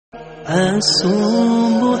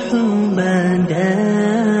الصبح بدا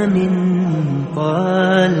من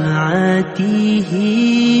طلعته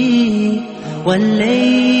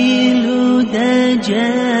والليل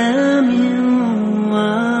دجى من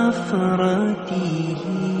وفرته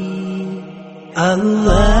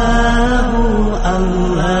الله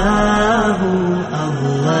الله الله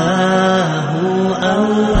الله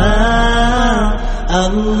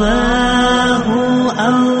الله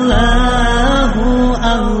الله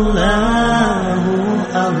الله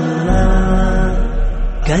الله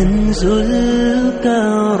كنز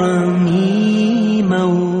الكرم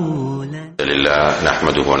مولى لله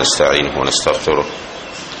نحمده ونستعينه ونستغفره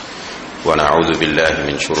ونعوذ بالله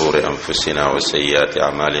من شرور أنفسنا وسيئات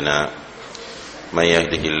أعمالنا من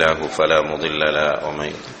يهده الله فلا مضل له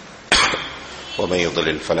ومن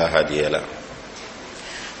يضلل فلا هادي له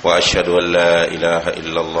وأشهد أن لا إله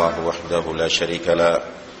إلا الله وحده لا شريك له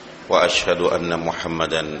وأشهد أن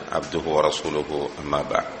محمدا عبده ورسوله أما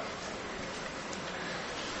بعد.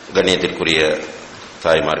 கண்ணியத்திற்குரிய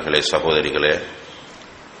தாய்மார்களே, சகோதரிகளே,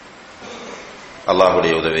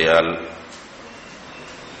 அல்லாஹுடைய உதவியால்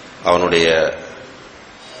அவனுடைய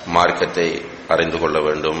மார்க்கத்தை அறிந்து கொள்ள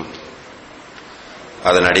வேண்டும்,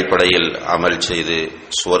 அதன் அடிப்படையில் அமல் செய்து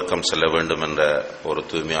சுவர்க்கம் செல்ல வேண்டும் என்ற ஒரு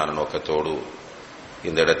தூய்மையான நோக்கத்தோடு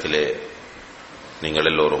இந்த இடத்திலே நீங்கள்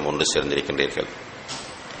எல்லோரும் ஒன்று சேர்ந்திருக்கின்றீர்கள்.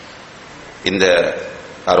 இந்த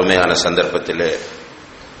அருமையான சந்தர்ப்பத்திலே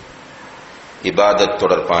இபாதத்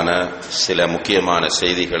தொடர்பான சில முக்கியமான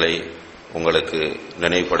செய்திகளை உங்களுக்கு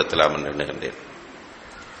நினைவுபடுத்தலாம் என்று எண்ணுகின்றேன்.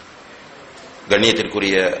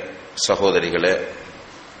 கண்ணியத்திற்குரிய சகோதரிகளே,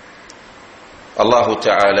 அல்லாஹு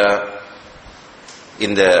தஆலா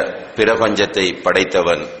இந்த பிரபஞ்சத்தை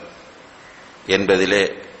படைத்தவன் என்பதிலே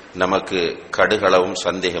நமக்கு கடுகளவும்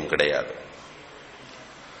சந்தேகம் கிடையாது.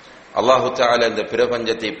 அல்லாஹு தஆலா இந்த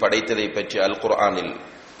பிரபஞ்சத்தை படைத்ததை பற்றி அல் குர்ஆனில்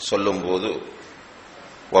சொல்லும் போது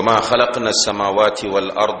வமா خلقنا السماوات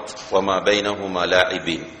والارض وما بينهما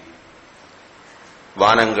لاعبين,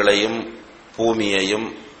 வானங்களையும் பூமியையும்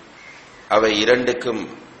அவை இரண்டுக்கும்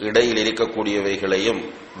இடையில் இருக்கக்கூடியவைகளையும்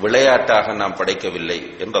விளையாட்டாக நாம் படைக்கவில்லை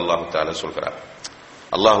என்று அல்லாஹு தஆலா சொல்கிறார்.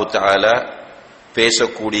 அல்லாஹு தஆலா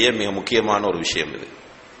பேசக்கூடிய மிக முக்கியமான ஒரு விஷயம் இது.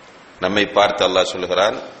 நம்மை பார்த்து அல்லாஹ்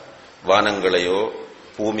சொல்கிறான், வானங்களையோ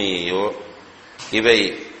பூமியையோ இவை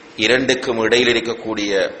இரண்டுக்கும் இடையில்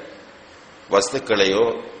இருக்கக்கூடிய வஸ்துக்களையோ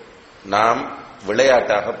நாம்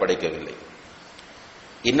விளையாட்டாக படைக்கவில்லை.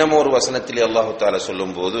 இன்னும் ஒரு வசனத்திலே அல்லாஹு தஆலா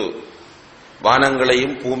சொல்லும் போது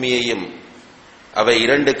வானங்களையும் பூமியையும் அவை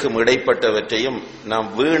இரண்டுக்கும் இடைப்பட்டவற்றையும் நாம்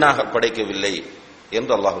வீணாக படைக்கவில்லை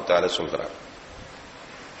என்று அல்லாஹு தஆலா சொல்கிறார்.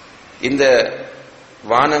 இந்த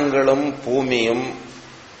வானங்களும் பூமியும்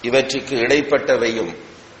இவற்றுக்கு இடைப்பட்டவையும்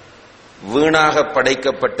வீணாக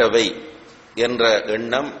படைக்கப்பட்டவை என்ற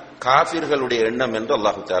எண்ணம் காஃபிர்களுடைய எண்ணம் என்று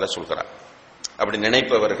அல்லாஹு தஆலா சொல்கிறார். அப்படி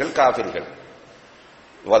நினைப்பவர்கள் காஃபிர்கள்.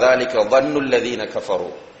 வதாலிக வன்னுல்லதீன கஃபரு,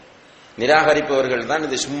 நிராகரிப்பவர்கள் தான்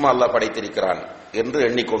இது சும்மா அல்லாஹ் படைத்திருக்கிறான் என்று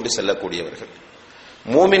எண்ணிக்கொண்டு செல்லக்கூடியவர்கள்.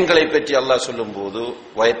 மூமின்களை பற்றி அல்லாஹ் சொல்லும் போது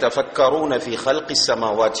வயதஃபக்கரூன ஃபீ ஹல்கிஸ்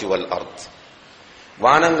ஸமாவாத்தி வல் அர்த்,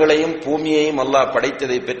 வானங்களையும் பூமியையும் அல்லாஹ்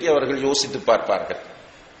படைத்ததை பற்றி அவர்கள் யோசித்து பார்ப்பார்கள்.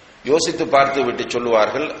 யோசித்து பார்த்து விட்டு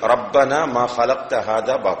சொல்லுவார்கள், ரப்பனா மா ஹலக்த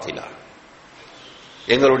ஹாதா பாத்திலா,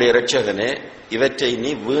 எங்களுடைய இரட்சகனே இவற்றை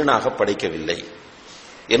நீ வீணாக படைக்கவில்லை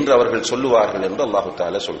என்று அவர்கள் சொல்லுவார்கள் என்று அல்லாஹு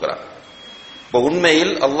தஆலா சொல்கிறார். இப்போ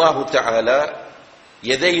உண்மையில் அல்லாஹு தஆலா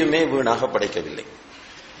எதையுமே வீணாக படைக்கவில்லை.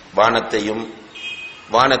 வானத்தையும்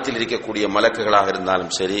வானத்தில் இருக்கக்கூடிய மலக்குகளாக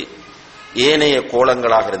இருந்தாலும் சரி, ஏனைய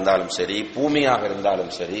கோலங்களாக இருந்தாலும் சரி, பூமியாக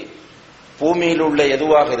இருந்தாலும் சரி, பூமியில் உள்ள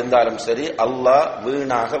எதுவாக இருந்தாலும் சரி, அல்லாஹ்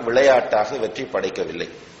வீணாக விளையாட்டாக இவற்றை படைக்கவில்லை.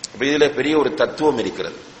 இதுல பெரிய ஒரு தத்துவம்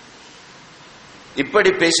இருக்கிறது. இப்படி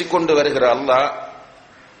பேசிக்கொண்டு வருகிற அல்லாஹ்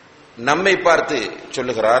நம்மை பார்த்து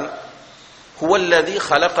சொல்லுகிறான், ஹுவல்லதி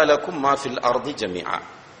ஹலகலக்கும் மா ஃபில் அர்தி ஜமீஆ,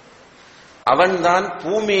 அவன்தான்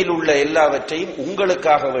பூமியில் உள்ள எல்லாவற்றையும்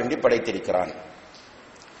உங்களுக்காக வேண்டி படைத்திருக்கிறான்.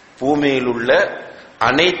 பூமியில் உள்ள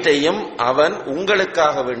அனைத்தையும் அவன்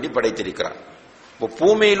உங்களுக்காக வேண்டி படைத்திருக்கிறான்.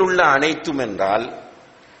 பூமியில் உள்ள அனைத்தும் என்றால்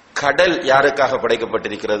கடல் யாருக்காக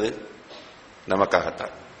படைக்கப்பட்டிருக்கிறது?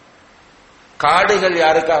 நமக்காகத்தான். காடுகள்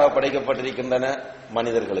யாருக்காக படைக்கப்பட்டிருக்கின்றன?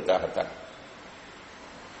 மனிதர்களுக்காகத்தான்.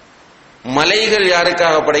 மலைகள்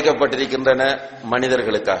யாருக்காக படைக்கப்பட்டிருக்கின்றன?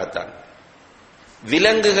 மனிதர்களுக்காகத்தான்.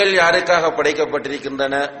 விலங்குகள் யாருக்காக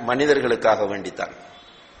படைக்கப்பட்டிருக்கின்றன? மனிதர்களுக்காக வேண்டித்தான்.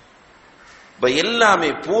 எல்லாமே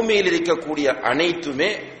பூமியில் இருக்கக்கூடிய அனைத்துமே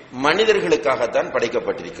மனிதர்களுக்காகத்தான்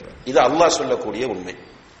படைக்கப்பட்டிருக்கிறது. இது அல்லாஹ் சொல்லக்கூடிய உண்மை.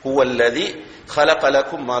 ஹுவல்லதி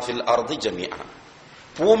ஹலகலக்கும் மா ஃபில் அர்தி ஜமீஆ,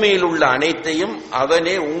 பூமியில் உள்ள அனைத்தையும்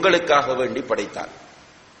அவனே உங்களுக்காக வேண்டி படைத்தான்.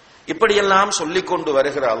 இப்படியெல்லாம் சொல்லிக் கொண்டு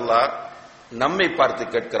வருகிற அல்லாஹ் நம்மை பார்த்து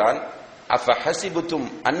கேட்கிறான், அஃபஹஸிபுதும்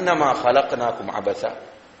அன்னமா ஹலக்னாகும் அபஸா,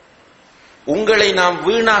 உங்களை நாம்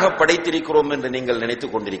வீணாக படைத்திருக்கிறோம் என்று நீங்கள்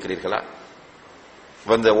நினைத்துக் கொண்டிருக்கிறீர்களா?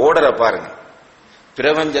 வந்த ஓடரை பாருங்க.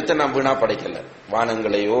 பிரபஞ்சத்தை நாம் வீணா படைக்கல.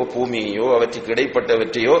 வானங்களையோ பூமியையோ அவற்றுக்கு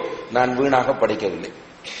இடைப்பட்டவற்றையோ நான் வீணாக படைக்கவில்லை.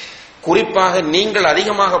 குறிப்பாக நீங்கள்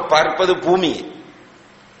அதிகமாக பார்ப்பது பூமியை.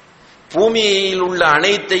 பூமியில் உள்ள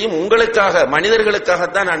அனைத்தையும் உங்களுக்காக,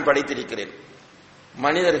 மனிதர்களுக்காகத்தான் நான் படைத்திருக்கிறேன்.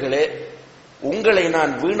 மனிதர்களே, உங்களை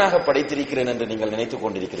நான் வீணாக படைத்திருக்கிறேன் என்று நீங்கள் நினைத்துக்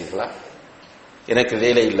கொண்டிருக்கிறீர்களா? எனக்கு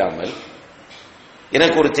வேலை இல்லாமல்,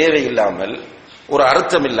 எனக்கு ஒரு தேவை இல்லாமல், ஒரு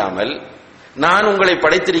அர்த்தம் இல்லாமல் நான் உங்களை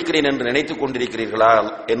படைத்திருக்கிறேன் என்று நினைத்துக் கொண்டிருக்கிறீர்களா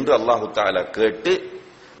என்று அல்லாஹு தஆலா கேட்டு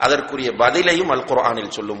அதற்குரிய பதிலையும் அல்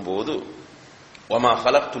குர்ஆனில் சொல்லும் போது, வமா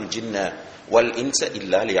ஹலக்துல் ஜின்ன வல் இன்ஸ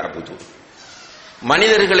இல்லா லியஅபுதூன்,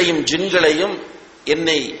 மனிதர்களையும் ஜின்களையும்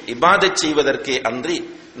என்னை இபாதத் செய்வதற்கே அன்றி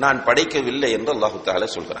நான் படைக்கவில்லை என்று அல்லாஹு தஆலா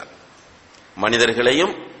சொல்கிறார்.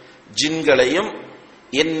 மனிதர்களையும் ஜின்களையும்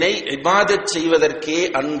என்னை இபாதத் செய்வதற்கே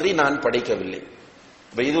அன்றி நான் படைக்கவில்லை.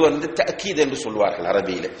 இது தஅக்கீத் என்று சொல்வார்கள்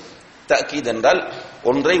அரபியிலே. தஅக்கீத் என்றால்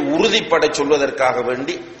ஒன்றை உறுதிப்பட சொல்வதற்காக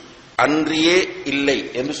வேண்டி அன்றியே இல்லை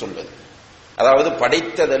என்று சொல்வது. அதாவது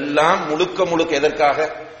படைத்ததெல்லாம் முழுக்க முழுக்க எதற்காக?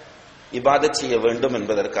 இபாதத் செய்ய வேண்டும்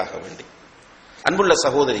என்பதற்காக வேண்டி. அன்புள்ள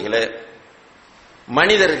சகோதரிகளே,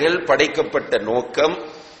 மனிதர்கள் படைக்கப்பட்ட நோக்கம்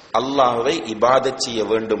அல்லாஹ்வை இபாதத் செய்ய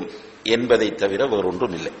வேண்டும் என்பதை தவிர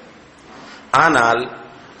வேறொன்றும் இல்லை. ஆனால்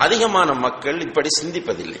அதிகமான மக்கள் இப்படி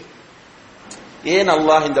சிந்திப்பதில்லை. ஏன்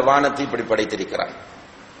அல்லாஹ் இந்த வானத்தை இப்படி படைத்திருக்கிறான்?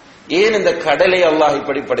 ஏன் இந்த கடலை அல்லாஹ்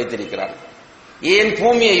இப்படி படைத்திருக்கிறான்? ஏன்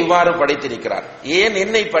பூமியை இவ்வாறு படைத்திருக்கிறான்? ஏன்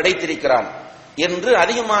என்னை படைத்திருக்கிறான் என்று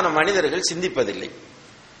அதிகமான மனிதர்கள் சிந்திப்பதில்லை.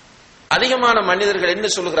 அதிகமான மனிதர்கள் என்ன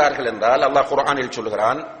சொல்கிறார்கள் என்றால், அல்லாஹ் குர்ஆனில்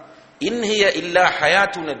சொல்கிறான், இன்ஹிய இல்லா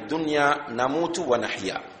ஹயாத்துன துன்யா நமூது வ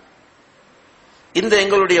நஹ்யா, இந்த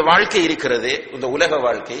எங்களுடைய வாழ்க்கை இருக்கிறது, இந்த உலக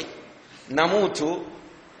வாழ்க்கை, நமூது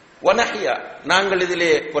வ நஹ்யா, நாங்கள்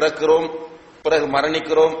இதிலே பிறக்கிறோம், பிறகு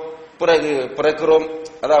மரணிக்கிறோம், பிறகு பிறக்கிறோம்,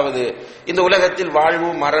 அதாவது இந்த உலகத்தில் வாழ்வு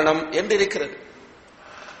மரணம் என்று இருக்கிறது.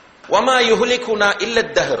 வமா யுஹ்லிகுனா இல்ல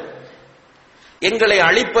தஹர், எங்களை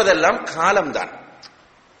அழிப்பதெல்லாம் காலம்தான்.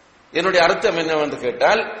 என்னுடைய அர்த்தம் என்னவென்று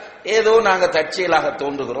கேட்டால், ஏதோ நாங்க தற்செயலாக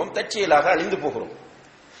தோன்றுகிறோம், தற்செயலாக அழிந்து போகிறோம்,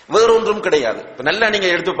 வேறொன்றும் கிடையாது. இப்ப நல்லா நீங்க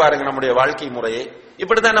எடுத்து பாருங்க நம்முடைய வாழ்க்கை முறையை.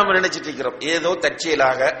 இப்படிதான் நம்ம நினைச்சிட்டு இருக்கிறோம். ஏதோ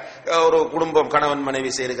தற்செயலாக ஒரு குடும்பம், கணவன்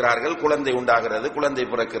மனைவி சேர்கிறார்கள், குழந்தை உண்டாகிறது, குழந்தை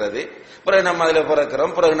பிறக்கிறது, பிறகு நம்ம அதுல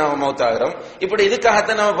பிறக்கிறோம், பிறகு நாம மௌத்தாகிறோம், இப்படி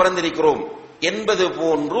இதுக்காகத்தான் நம்ம பிறந்திருக்கிறோம் என்பது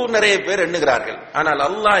போன்று நிறைய பேர் எண்ணுகிறார்கள். ஆனால்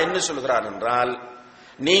அல்லாஹ் என்ன சொல்கிறான் என்றால்,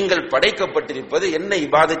 நீங்கள் படைக்கப்பட்டிருப்பது என்னை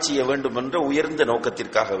இபாதத் செய்ய வேண்டும் என்ற உயர்ந்த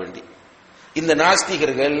நோக்கத்திற்காக வேண்டி. இந்த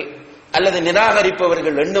நாஸ்திகர்கள் அல்லது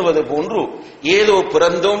நிராகரிப்பவர்கள் எண்ணுவது போன்று ஏதோ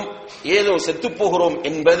பிறந்தோம், ஏதோ செத்துப் போகிறோம்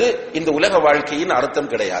என்பது இந்த உலக வாழ்க்கையின்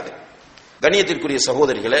அர்த்தம் கிடையாது. கண்ணியத்திற்குரிய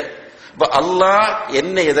சகோதரிகளே, அல்லாஹ்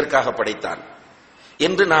என்னை எதற்காக படைத்தான்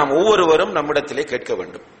என்று நாம் ஒவ்வொருவரும் நம்மிடத்திலே கேட்க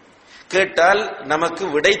வேண்டும். கேட்டால் நமக்கு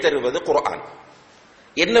விடை தருவது குர்ஆன்.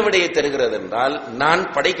 என்ன விடையை தருகிறது என்றால், நான்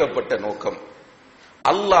படைக்கப்பட்ட நோக்கம்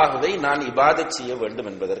அல்லாஹ்வை நான் இபாதத் செய்ய வேண்டும்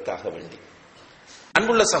என்பதற்காக வேண்டி.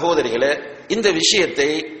 அன்புள்ள சகோதரிகளே, இந்த விஷயத்தை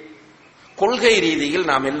கொள்கை ரீதியில்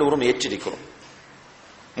நாம் எல்லோரும் ஏற்றிருக்கிறோம்.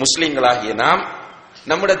 முஸ்லிம்களாகிய நாம்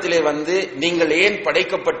நம்மிடத்திலே நீங்கள் ஏன்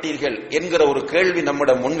படைக்கப்பட்டீர்கள் என்கிற ஒரு கேள்வி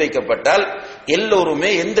நம்மிடம் முன்வைக்கப்பட்டால் எல்லோருமே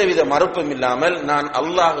எந்தவித மறுப்பும் இல்லாமல் நான்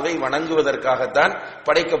அல்லாஹ்வை வணங்குவதற்காகத்தான்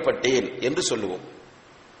படைக்கப்பட்டேன் என்று சொல்லுவோம்.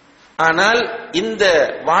 ஆனால் இந்த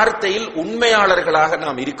வார்த்தையில் உண்மையாளர்களாக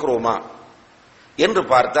நாம் இருக்கிறோமா என்று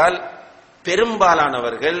பார்த்தால்,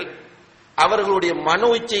 பெரும்பாலானவர்கள் அவர்களுடைய மனோ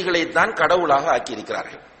இச்சைகளைத்தான் கடவுளாக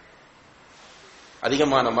ஆக்கியிருக்கிறார்கள்.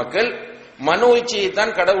 அதிகமான மக்கள் மனோ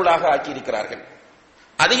இச்சையைத்தான் கடவுளாக ஆக்கியிருக்கிறார்கள்.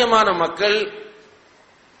 அதிகமான மக்கள்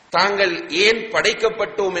தாங்கள் ஏன்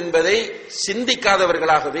படைக்கப்பட்டோம் என்பதை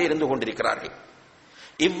சிந்திக்காதவர்களாகவே இருந்து கொண்டிருக்கிறார்கள்.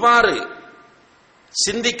 இவ்வாறு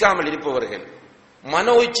சிந்திக்காமல் இருப்பவர்கள்,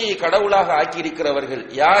 மனோ இச்சையை கடவுளாக ஆக்கியிருக்கிறவர்கள்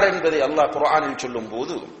யார் என்பதை அல்லாஹ் குர்ஆனில் சொல்லும்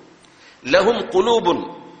போது, லஹும் குலூபுன்,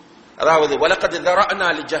 அதாவது வலகத் தரஅனா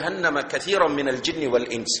லிஜஹன்னம கஸீரன் மினல் ஜின்னி வல்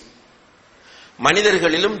இன்ஸ்,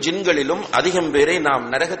 மனிதர்களிலும் ஜின்களிலும் அதிகம் பேரை நாம்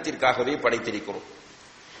நரகத்திற்காகவே படைத்திருக்கிறோம்.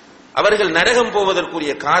 அவர்கள் நரகம்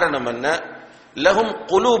போவதற்குரிய காரணம் என்ன? லஹும்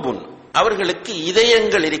குலூபுன், அவர்களுக்கு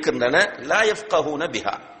இதயங்கள் இருக்கின்றன, லா யஃப்கஹூன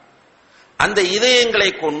பிஹா, அந்த இதயங்களை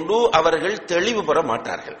கொண்டு அவர்கள் தெளிவு பெற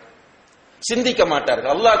மாட்டார்கள், சிந்திக்க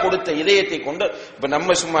மாட்டார்கள். அல்லாஹ் கொடுத்த இதயத்தை கொண்டு இப்ப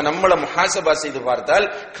நம்ம சும்மா நம்மள முஹாசபா செய்து பார்த்தால்,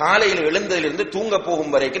 காலையில் எழுந்ததிலிருந்து தூங்க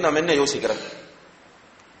போகும் வரைக்கும் நாம் என்ன யோசிக்கிறோம்?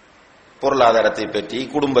 பொருளாதாரத்தை பற்றி,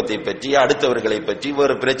 குடும்பத்தை பற்றி, அடுத்தவர்களை பற்றி,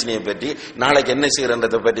 வேறு பிரச்சனையை பற்றி, நாளைக்கு என்ன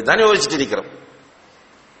செய்யறதை பற்றி தான் யோசிச்சுட்டு இருக்கிறோம்.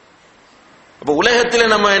 அப்ப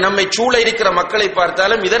உலகத்தில் நம்மை சூழ இருக்கிற மக்களை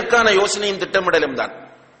பார்த்தாலும் இதற்கான யோசனையும் திட்டமிடலும் தான்.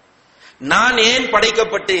 நான் ஏன்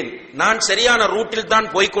படைக்கப்பட்டேன்? நான் சரியான ரூட்டில் தான்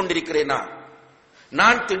போய்கொண்டிருக்கிறேனா?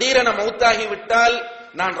 நான் திடீரென மௌத்தாகி விட்டால்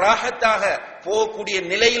நான் ராஹத்தாக போகக்கூடிய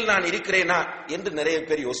நிலையில் நான் இருக்கிறேனா என்று நிறைய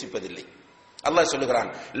பேர் யோசிப்பதில்லை. அல்லாஹ் சொல்லுகிறான்,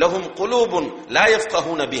 லஹும் குலூபுன் லா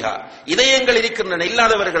யஃப்கஹூன பிஹா, இதயங்கள் இருக்கின்றன,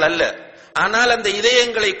 இல்லாதவர்கள் அல்ல, ஆனால் அந்த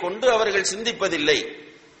இதயங்களை கொண்டு அவர்கள் சிந்திப்பதில்லை.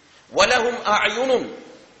 வலஹும் அயுனுன்,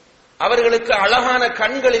 அவர்களுக்கு அழகான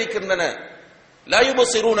கண்கள் இருக்கின்றன, லா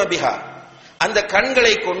யுபஸிரூன பிஹா, அந்த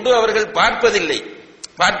கண்களை கொண்டு அவர்கள் பார்ப்பதில்லை.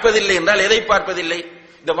 பார்ப்பதில்லை என்றால் எதை பார்ப்பதில்லை?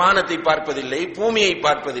 இந்த வானத்தை பார்ப்பதில்லை, பூமியை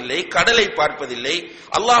பார்ப்பதில்லை, கடலை பார்ப்பதில்லை,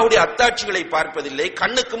 அல்லாஹ்வுடைய அத்தாட்சிகளை பார்ப்பதில்லை,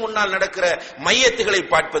 கண்ணுக்கு முன்னால் நடக்கிற மையத்துகளை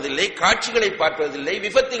பார்ப்பதில்லை, காட்சிகளை பார்ப்பதில்லை,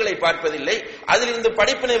 விபத்துகளை பார்ப்பதில்லை. அதிலிருந்து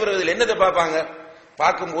படிப்பினை வருவதில் என்னதை பார்ப்பாங்க?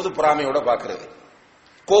 பார்க்கும்போது பொறாமையோட பார்க்கிறது,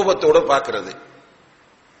 கோபத்தோட பார்க்கிறது.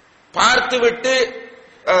 பார்த்துவிட்டு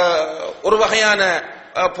ஒரு வகையான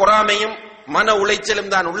பொறாமையும் மன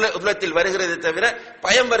உளைச்சலும் தான் உள்ளத்தில் வருகிறது தவிர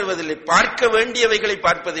பயம் வருவதில்லை. பார்க்க வேண்டியவைகளை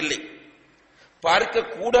பார்ப்பதில்லை, பார்க்க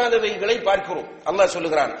கூடாதவைகளை பார்க்கிறோம். அல்லாஹ்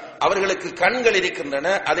சொல்லுகிறான், அவர்களுக்கு கண்கள் இருக்கின்றன,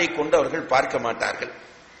 அதை கொண்டு அவர்கள் பார்க்க மாட்டார்கள்.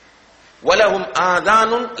 வலஹும்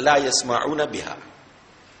ஆதானுன் லா யஸ்மஊன பிஹா,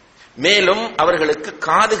 மேலும் அவர்களுக்கு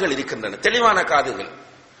காதுகள் இருக்கின்றன, தெளிவான காதுகள்,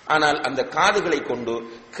 ஆனால் அந்த காதுகளை கொண்டு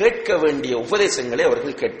கேட்க வேண்டிய உபதேசங்களை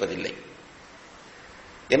அவர்கள் கேட்பதில்லை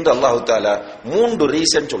என்று அல்லாஹ் தஆலா 3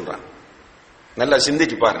 ரீசன் சொல்றான். நல்லா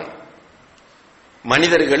சிந்திச்சு பாருங்க.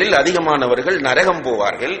 மனிதர்களில் அதிகமானவர்கள் நரகம்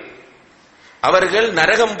போவார்கள். அவர்கள்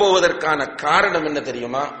நரகம் போவதற்கான காரணம் என்ன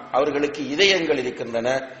தெரியுமா? அவர்களுக்கு இதயங்கள் இருக்கின்றன,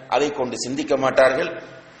 அதை கொண்டு சிந்திக்க மாட்டார்கள்.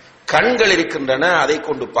 கண்கள் இருக்கின்றன, அதை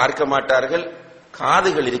கொண்டு பார்க்க மாட்டார்கள்.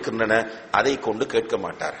 காதுகள் இருக்கின்றன, அதை கொண்டு கேட்க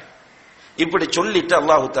மாட்டார்கள். இப்படி சொல்லிட்டு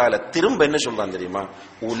அல்லாஹு தஆலா திரும்ப என்ன சொல்றான் தெரியுமா?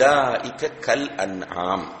 உலாயிக கல்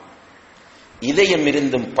அன்ஆம், இதயம்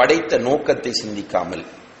இருந்தும் படைத்த நோக்கத்தை சிந்திக்காமல்,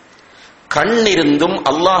 கண் இருந்தும்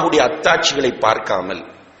அல்லாஹ்வுடைய அத்தாட்சிகளை பார்க்காமல்,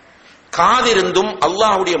 காதிருந்தும்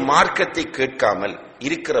அல்லாஹ்வுடைய மார்க்கத்தை கேட்காமல்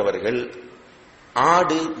இருக்கிறவர்கள்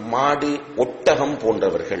ஆடு, மாடு, ஒட்டகம்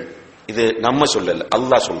போன்றவர்கள். இது நம்ம சொல்லல,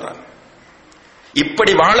 அல்லாஹ் சொல்றான்.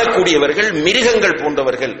 இப்படி வாழக்கூடியவர்கள் மிருகங்கள்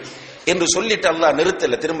போன்றவர்கள் என்று சொல்லிட்டு அல்லாஹ்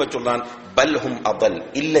நிறுத்தல, திரும்ப சொல்றான், பல்ஹும் அபல்,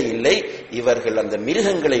 இல்லை இல்லை, இவர்கள் அந்த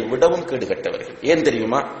மிருகங்களை விடவும் கேடுகட்டவர்கள். ஏன்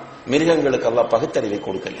தெரியுமா? மிருகங்களுக்கு அல்லாஹ் பகுத்தறிவை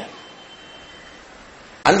கொடுக்கல.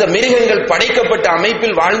 அந்த மிருகங்கள் படைக்கப்பட்ட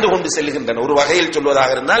அமைப்பில் வாழ்ந்து கொண்டு செல்கின்றன. ஒரு வகையில்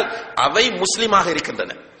சொல்வதாக இருந்தால் அவை முஸ்லிமாக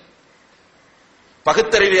இருக்கின்றன.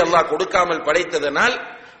 பகுத்தறிவை அல்லாஹ் கொடுக்காமல் படைத்ததனால்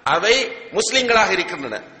அவை முஸ்லிம்களாக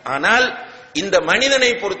இருக்கின்றன. ஆனால் இந்த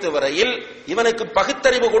மனிதனை பொறுத்தவரையில் இவனுக்கு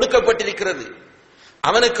பகுத்தறிவு கொடுக்கப்பட்டிருக்கிறது.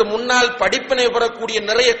 அவனுக்கு முன்னால் படிப்பினை பெறக்கூடிய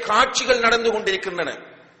நிறைய காட்சிகள் நடந்து கொண்டிருக்கின்றன.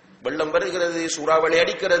 வெள்ளம் வருகிறது, சூறாவளி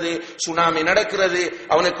அடிக்கிறது, சுனாமி நடக்கிறது,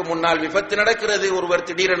 அவனுக்கு முன்னால் விபத்து நடக்கிறது, ஒருவர்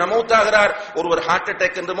திடீரென மௌத்தாகிறார், ஒருவர் ஹார்ட்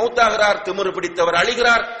அட்டாக் என்று மௌத்தாகிறார், திமிரு பிடித்தவர்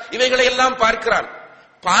அழிகிறார். இவைகளை எல்லாம் பார்க்கிறான்.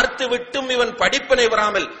 பார்த்து விட்டும் இவன் படிப்பினை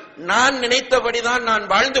வராமல் நான் நினைத்தபடிதான் நான்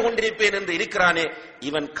வாழ்ந்து கொண்டிருப்பேன் என்று இருக்கிறானே,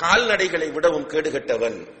 இவன் கால்நடைகளை விடவும்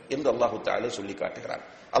கேடுகட்டவன் என்று அல்லாஹு தஆலா சொல்லி காட்டுகிறான்.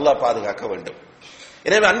 அல்லாஹ் பாதுகாக்க வேண்டும்.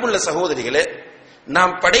 எனவே அன்புள்ள சகோதரிகளே,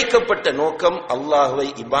 நாம் படைக்கப்பட்ட நோக்கம் அல்லாஹ்வை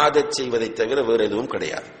இபாதத் செய்வதை தவிர வேறு எதுவும்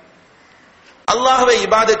கிடையாது. அல்லாஹ்வை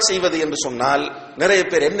இபாதத் செய்வது என்று சொன்னால் நிறைய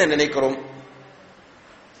பேர் என்ன நினைக்கிறோம்?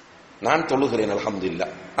 நான் தொழுகிறேன்,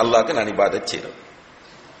 அல்ஹம்துலில்லாஹ், அல்லாஹ்க்கு நான் இபாதத் செய்றேன்.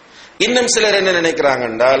 இன்னும் சிலர் என்ன நினைக்கிறாங்க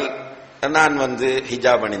என்றால், நான்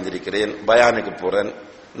ஹிஜாப் அணிந்திருக்கிறேன், பயானுக்கு போறேன்,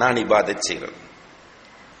 நான் இபாதத் செய்றேன்.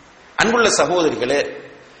 அன்புள்ள சகோதரிகளே,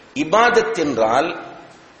 இபாதத் என்றால்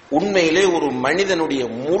உண்மையிலே ஒரு மனிதனுடைய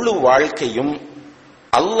முழு வாழ்க்கையும்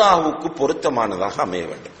அல்லாஹ்வுக்கு பொருத்தமானதாக அமைய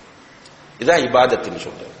வேண்டும். இதான் இபாதத்தின்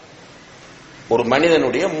சொல்றது. ஒரு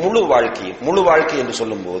மனிதனுடைய முழு வாழ்க்கை என்று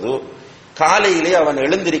சொல்லும் போது, காலையிலே அவன்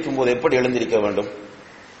எழுந்திருக்கும் போது எப்படி எழுந்திருக்க வேண்டும்?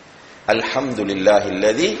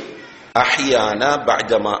 அல்ஹம்துலில்லாஹில்லதி அஹ்யானா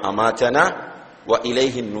பஅதமா அமாதனா வ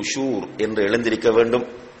இலைஹின் நுஷூர் என்று எழுந்திருக்க வேண்டும்.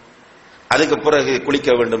 அதுக்கு பிறகு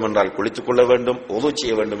குளிக்க வேண்டும் என்றால் குளித்துக் கொள்ள வேண்டும், ஒது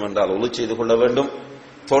செய்ய வேண்டும் என்றால் ஒது செய்து கொள்ள வேண்டும்,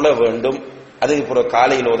 தொழ வேண்டும். அதுக்கு பிறகு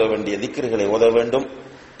காலையில் ஓத வேண்டிய திக்ருகளை ஓத வேண்டும்.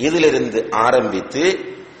 இதிலிருந்து ஆரம்பித்து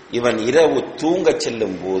இவன் இரவு தூங்க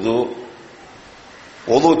செல்லும் போது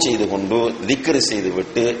ஒது செய்து கொண்டு திக்ரு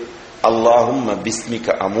செய்துவிட்டு அல்லாஹும்ம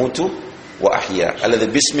பிஸ்மிக அமூது வ அஹ்யா அல்லது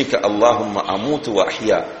பிஸ்மிக அல்லாஹும்ம அமூது வ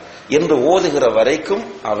அஹ்யா என்று ஓதுகிற வரைக்கும்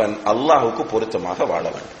அவன் அல்லாஹுக்கு பொருத்தமாக வாழ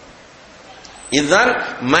வேண்டும். இதுதான்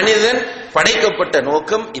மனிதன் படைக்கப்பட்ட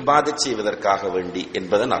நோக்கம், இபாதத் செய்வதற்காக வேண்டி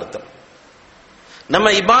என்பதன் அர்த்தம். நம்ம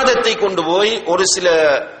இபாதத்தை கொண்டு போய் ஒரு சில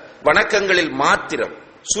வணக்கங்களில் மாத்திரம்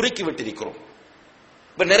சுருக்கி விட்டிருக்கிறோம்.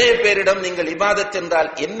 இப்ப நிறைய பேரிடம் நீங்கள் இபாதத் என்றால்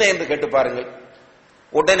என்ன என்று கேட்டு பாருங்கள்,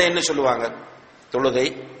 உடனே என்ன சொல்லுவாங்க? தொழுகை,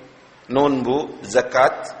 நோன்பு,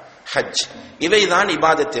 ஜக்காத், ஹஜ். இவைதான்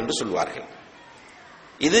இபாதத் என்று சொல்வார்கள்.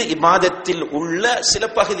 இது இபாதத்தில் உள்ள சில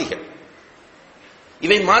பகுதிகள்.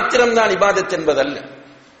 இவை மாத்திரம்தான் இபாதத் என்பதல்ல,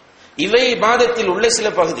 இவை இபாதத்தில் உள்ள சில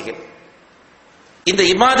பகுதிகள். இந்த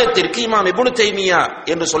இபாதத்திற்கு இமாம் இப்னு தைமியா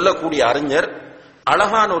என்று சொல்லக்கூடிய அறிஞர்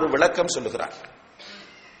அழகான ஒரு விளக்கம் சொல்லுகிறார்.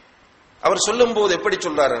 அவர் சொல்லும் போது எப்படி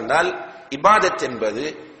சொல்றார் என்றால், இபாதத் என்பது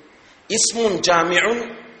இஸ்முன் ஜாமிஉன்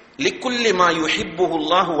லிக்குல்லி மா யுஹிப்புஹு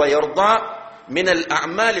அல்லாஹு வ யர்தா மினல்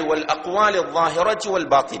அஅமாலி வல் அக்வாலி அல்-ஸாஹிரத்தி வல்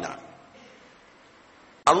பாத்தினா.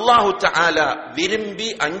 அல்லாஹு தஆலா விரும்பி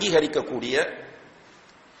அங்கீகரிக்கக்கூடிய,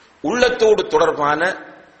 உள்ளத்தோடு தொடர்பான,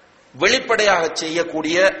 வெளிப்படையாக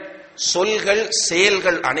செய்யக்கூடிய சொல்கள்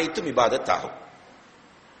செயல்கள் அனைத்தும் இபாதத் ஆகும்.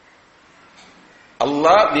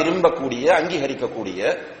 அல்லாஹ் விரும்பக்கூடிய, அங்கீகரிக்கக்கூடிய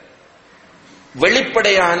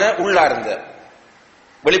வெளிப்படையான, உள்ளார்ந்த,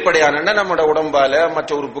 வெளிப்படையான நம்முடைய உடம்பால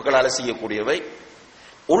மற்ற உறுப்புகளால செய்யக்கூடியவை,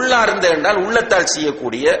 உள்ளார்ந்த என்றால் உள்ளத்தால்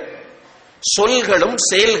செய்யக்கூடிய சொல்களும்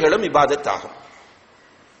செயல்களும் இபாதத் ஆகும்.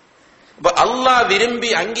 அல்லாஹ் விரும்பி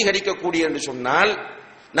அங்கீகரிக்கக்கூடிய என்று சொன்னால்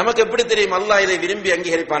நமக்கு எப்படி தெரியும் அல்லாஹ் இதை விரும்பி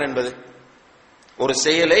அங்கீகரிப்பான் என்பது? ஒரு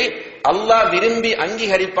செயலை அல்லாஹ் விரும்பி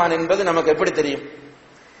அங்கீகரிப்பான் என்பது நமக்கு எப்படி தெரியும்?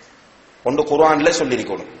 ஒன்று குர்ஆன்ல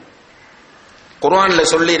சொல்லியிருக்கணும். குர்ஆன்ல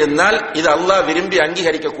சொல்லி இருந்தால் இது அல்லாஹ் விரும்பி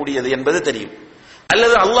அங்கீகரிக்கக்கூடியது என்பது தெரியும்.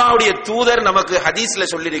 அல்லது அல்லாஹ்வுடைய தூதர் நமக்கு ஹதீஸ்ல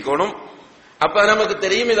சொல்லியிருக்கணும். அப்ப நமக்கு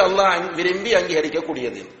தெரியும் இது அல்லாஹ் விரும்பி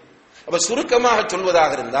அங்கீகரிக்கக்கூடியது. அப்ப சுருக்கமாக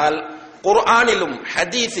சொல்வதாக இருந்தால், குர்ஆனிலும்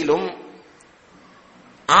ஹதீஸிலும்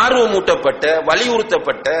ஆர்வமூட்டப்பட்ட,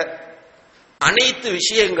 வலியுறுத்தப்பட்ட அனைத்து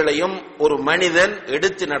விஷயங்களையும் ஒரு மனிதன்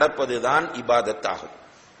எடுத்து நடப்பதுதான் இபாதத் ஆகும்.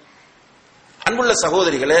 அன்புள்ள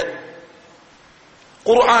சகோதரிகளே,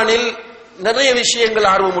 குர்ஆனில் நிறைய விஷயங்கள்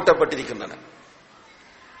ஆர்வமூட்டப்பட்டிருக்கின்றன,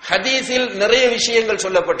 ஹதீஸில் நிறைய விஷயங்கள்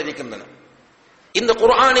சொல்லப்பட்டிருக்கின்றன. இந்த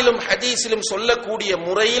குர்ஆனிலும் ஹதீஸிலும் சொல்லக்கூடிய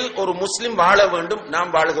முறையில் ஒரு முஸ்லிம் வாழ வேண்டும். நாம்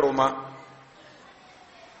வாழுகிறோமா?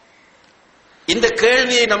 இந்த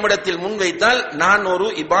கேள்வியை நம்மிடத்தில் முன்வைத்தால் நான் ஒரு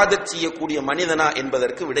இபாதத் செய்யக்கூடிய மனிதனா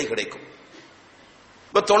என்பதற்கு விடை கிடைக்கும்.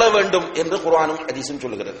 இப்ப தொழ வேண்டும் என்று குர்ஆனும் ஹதீஸும்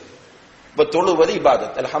சொல்லுகிறது. இப்ப தொழுவது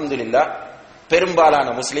இபாதத். அல்ஹம்துலில்லாஹ், பெரும்பாலான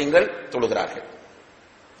முஸ்லிம்கள் தொழுகிறார்கள்.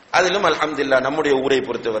 அதிலும் அல்ஹம்துலில்லாஹ் நம்முடைய ஊரை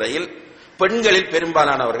பொறுத்தவரையில் பெண்களில்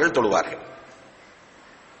பெரும்பாலானவர்கள் தொழுவார்கள்.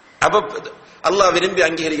 அப்ப அல்லாஹ் விரும்பி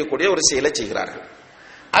அங்கீகரிக்கக்கூடிய ஒரு செயலை செய்கிறார்கள்.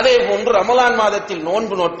 அதே போன்று ரமலான் மாதத்தில்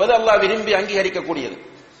நோன்பு நோட்பது அல்லாஹ் விரும்பி அங்கீகரிக்கக்கூடியது.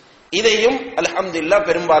 இதையும் அல்ஹம்துலில்லாஹ்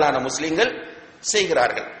பெரும்பாலான முஸ்லிம்கள்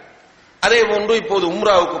செய்கிறார்கள். அதே போன்று இப்போது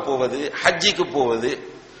உம்ராவுக்கு போவது, ஹஜ்ஜிக்கு போவது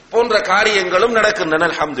போன்ற காரியங்களும் நடக்கின்றன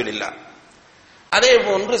அல்ஹம்துலில்லாஹ். அதே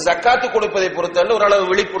போன்று ஜக்காத்து கொடுப்பதை பொறுத்தவரை ஓரளவு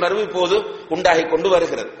விழிப்புணர்வு இப்போது உண்டாகி கொண்டு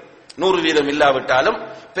வருகிறது. 100% இல்லாவிட்டாலும்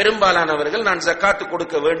பெரும்பாலானவர்கள் நான் ஜக்காத்து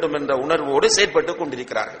கொடுக்க வேண்டும் என்ற உணர்வோடு செயற்பட்டுக்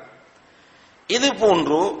கொண்டிருக்கிறார்கள். இது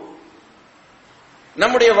போன்று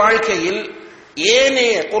நம்முடைய வாழ்க்கையில்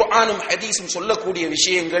ஏனைய குர்ஆனும் ஹதீஸும் சொல்லக்கூடிய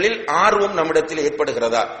விஷயங்களில் ஆர்வம் நம்மிடத்தில்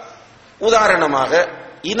ஏற்படுகிறதா? உதாரணமாக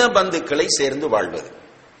இனபந்துக்களை சேர்ந்து வாழ்வது.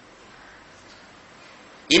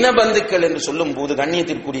 இனபந்துக்கள் என்று சொல்லும் போது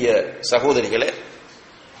கண்ணியத்திற்குரிய சகோதரிகளே,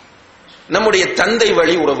 நம்முடைய தந்தை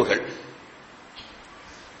வழி உறவுகள்,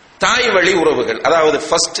 தாய் வழி உறவுகள், அதாவது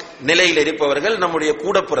ஃபர்ஸ்ட் நிலையில் இருப்பவர்கள் நம்முடைய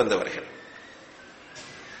கூட பிறந்தவர்கள்.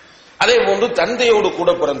 அதே போன்று தந்தையோடு கூட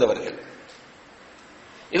பிறந்தவர்கள்,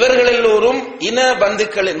 இவர்கள் எல்லோரும் இன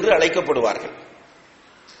பந்துக்கள் என்று அழைக்கப்படுவார்கள்.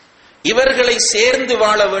 இவர்களை சேர்ந்து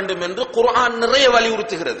வாழ வேண்டும் என்று குர்ஆன் நிறைய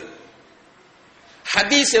வலியுறுத்துகிறது.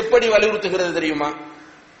 ஹதீஸ் எப்படி வலியுறுத்துகிறது தெரியுமா?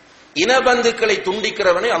 இனபந்துக்களை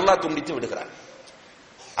துண்டிக்கிறவனை அல்லாஹ் துண்டித்து விடுகிறான்.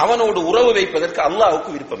 அவனோடு உறவு வைப்பதற்கு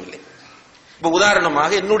அல்லாஹ்வுக்கு விருப்பமில்லை. இப்ப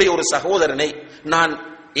உதாரணமாக என்னுடைய ஒரு சகோதரனை நான்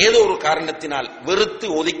ஏதோ ஒரு காரணத்தினால் வெறுத்து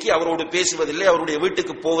ஒதுக்கி அவரோடு பேசுவதில்லை, அவருடைய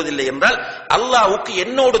வீட்டுக்கு போவதில்லை என்றால் அல்லாஹ்வுக்கு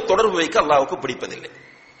என்னோடு தொடர்பு வைக்க அல்லாஹ்வுக்கு பிடிப்பதில்லை.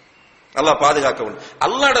 அல்லாஹ் பாதுகாக்க வேண்டும்.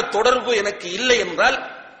 அல்லாஹ்வோட தொடர்பு எனக்கு இல்லை என்றால்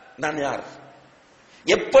நான் யார்?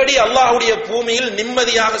 எப்படி அல்லாஹ்வுடைய பூமியில்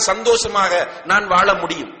நிம்மதியாக சந்தோஷமாக நான் வாழ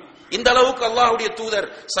முடியும்? இந்த அளவுக்கு அல்லாஹ்வுடைய தூதர்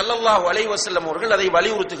ஸல்லல்லாஹு அலைஹி வஸல்லம் அவர்கள் அதை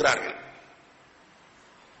வலியுறுத்துகிறார்கள்.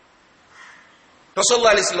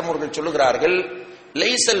 ரசூலுல்லாஹி அலைஹி வஸல்லம் அவர்கள் சொல்லுகிறார்கள்,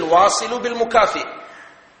 லைஸல் வாசிலு பில் முகாஃபி,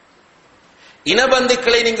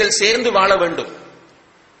 இனபந்துக்களை நீங்கள் சேர்ந்து வாழ வேண்டும்.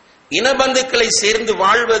 இனபந்துக்களை சேர்ந்து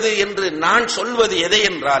வாழ்வது என்று நான் சொல்வது எதை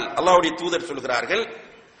என்றால், அல்லாஹ்வுடைய தூதர் சொல்கிறார்கள்,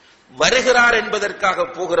 வருகிறார் என்பதற்காக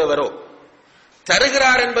போகிறவரோ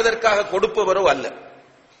தருகிறார் என்பதற்காக கொடுப்பவரோ அல்ல.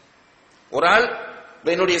 ஒரு ஆள்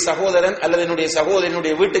என்னுடைய சகோதரன் அல்லது என்னுடைய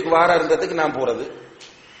சகோதரனுடைய வீட்டுக்கு வாரன்றதுக்கு நான் போறது,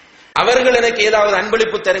 அவர்கள் எனக்கு ஏதாவது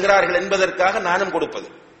அன்பளிப்பு தருகிறார்கள் என்பதற்காக நானும் கொடுப்பது,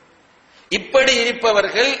 இப்படி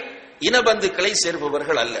இருப்பவர்கள் இனபந்துக்களை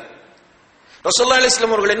சேர்ப்பவர்கள் அல்ல. ரசூலுல்லாஹி அலைஹி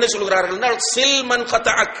வஸல்லம் அவர்கள் என்ன சொல்கிறார்கள் என்றால், சில் மன்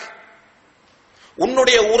கதஅக்,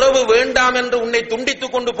 உன்னுடைய உறவு வேண்டாம் என்று உன்னை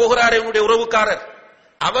துண்டித்துக் கொண்டு போகிறாரே உன்னுடைய உறவுக்காரர்,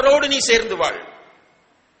 அவரோடு நீ சேர்ந்து வாழ்.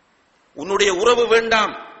 உன்னுடைய உறவு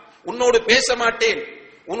வேண்டாம், உன்னோடு பேச மாட்டேன்,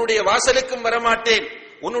 உன்னுடைய வாசலுக்கும் வரமாட்டேன்,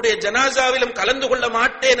 உன்னுடைய ஜனாசாவிலும் கலந்து கொள்ள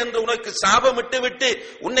மாட்டேன் என்று உனக்கு சாபமிட்டு விட்டு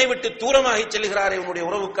உன்னை விட்டு தூரமாகி செல்கிறாரே உன்னுடைய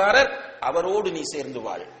உறவுக்காரர், அவரோடு நீ சேர்ந்து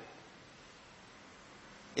வாழ்.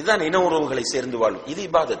 இதுதான் இன உறவுகளை சேர்ந்து வாழும். இது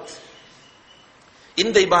இபாதத்.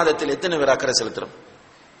 இந்த இபாதத்தில் எத்தனை பேர் அக்கறை செலுத்துறோம்?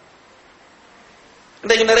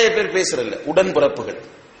 இன்றைக்கு நிறைய பேர் பேசுறதில்ல. உடன்பிறப்புகள்,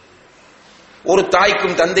 ஒரு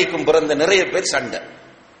தாய்க்கும் தந்தைக்கும் பிறந்த நிறைய பேர் சண்டை,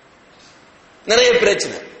 நிறைய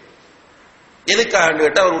பிரச்சனை. எதுக்காக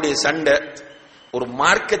கேட்டா அவருடைய சண்டை ஒரு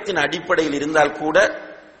மார்க்கத்தின் அடிப்படையில் இருந்தால் கூட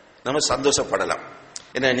நம்ம சந்தோஷப்படலாம்.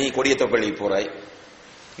 என்ன, நீ கொடியத்தப்பள்ளி போறாய்,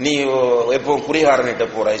 நீ எப்போ குறிகாரன்கிட்ட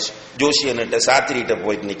போறாய், ஜோசியன்கிட்ட சாத்திரிகிட்ட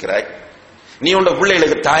போயிட்டு நிக்கிறாய், நீ உன்னோட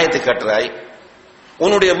பிள்ளைகளுக்கு தாயத்து கட்டுறாய்,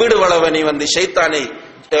 உன்னுடைய வீடு வளவ நீ வந்து ஷைத்தானை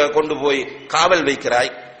கொண்டு போய் காவல்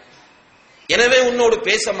வைக்கிறாய், எனவே உன்னோடு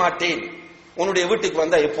பேச மாட்டேன், உன்னுடைய வீட்டுக்கு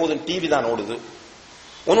வந்தா எப்போதும் டிவி தான் ஓடுது,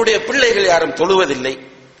 உன்னுடைய பிள்ளைகள் யாரும் தொழுவதில்லை,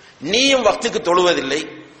 நீயும் வக்துக்கு தொழுவதில்லை,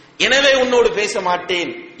 எனவே உன்னோடு பேச மாட்டேன்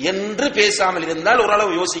என்று பேசாமல் இருந்தால்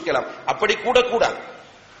ஓரளவு யோசிக்கலாம். அப்படி கூட கூடாது.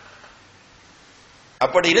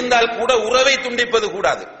 அப்படி இருந்தால் கூட உறவை துண்டிப்பது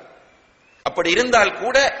கூடாது. அப்படி இருந்தால்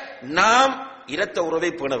கூட நாம் இரத்த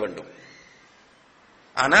உறவை பேண வேண்டும்.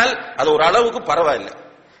 ஆனால் அது ஒரு அளவுக்கு பரவாயில்லை.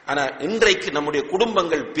 ஆனா இன்றைக்கு நம்முடைய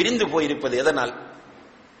குடும்பங்கள் பிரிந்து போயிருப்பது எதனால்?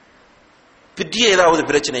 பிற்றிய ஏதாவது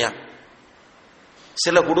பிரச்சனையா?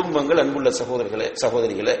 சில குடும்பங்கள், அன்புள்ள சகோதரர்களே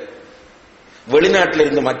சகோதரிகளே, வெளிநாட்டில்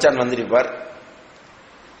இருந்து மச்சான் வந்திருப்பார்,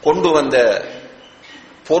 கொண்டு வந்த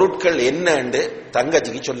பொருட்கள் என்ன என்று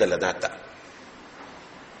தங்கச்சிக்கு சொல்லல. தாத்தா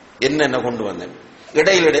என்னென்ன கொண்டு வந்தேன்,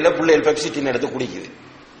 இடையில பிள்ளைகள் பெப்சி டின் எடுத்து குடிக்குது.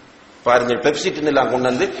 பாருங்க, பெப்சி டின் எல்லாம் கொண்டு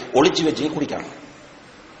வந்து ஒளிச்சு வச்சு குடிக்காங்க.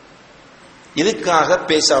 இதுக்காக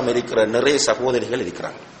பேசாம இருக்கிற நிறைய சகோதரிகள்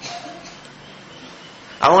இருக்கிறாங்க.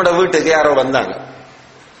 அவனோட வீட்டுக்கு யாரோ வந்தாங்க,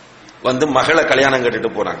 வந்து மகளை கல்யாணம் கட்டிட்டு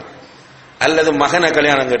போனாங்க, அல்லது மகனை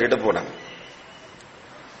கல்யாணம் கட்டிட்டு போனாங்க.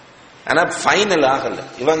 ஆனா ஃபைனல் ஆகல.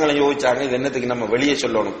 இவங்களை யோசிச்சாங்க, இது என்னத்துக்கு நம்ம வெளியே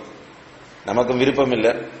சொல்லணும், நமக்கு விருப்பம்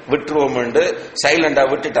இல்லை, விட்டுருவோம் என்று சைலண்டா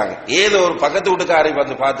விட்டுட்டாங்க. ஏதோ ஒரு பக்கத்து வீட்டுக்காரை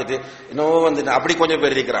வந்து பார்த்துட்டு இன்னும் வந்து அப்படி கொஞ்சம்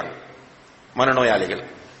பேர் இருக்கிறாங்க மனநோயாளிகள்.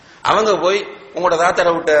 அவங்க போய் உங்களோட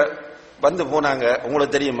தாத்தரை விட்ட வந்து போனாங்க,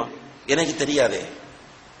 உங்களுக்கு தெரியுமா? எனக்கு தெரியாதே.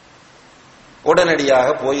 உடனடியாக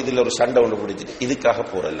போய் இதுல ஒரு சண்டை ஒன்று பிடிச்சிட்டு இதுக்காக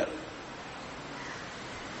போறல.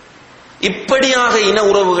 இப்படியாக இன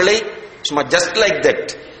உறவுகளை சும்மா ஜஸ்ட் லைக்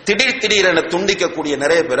தட் திடீரென துண்டிக்கக்கூடிய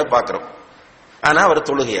நிறைய பேரை பார்க்கிறோம். ஆனா அவர்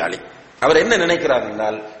தொழுகையாளி. அவர் என்ன நினைக்கிறார்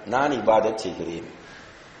என்றால், நான் இபாதத் செய்கிறேன்.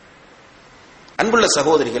 அன்புள்ள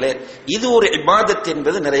சகோதரிகளே, இது ஒரு இபாதத்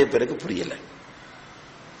என்பது நிறைய பேருக்கு புரியல.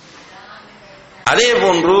 அதே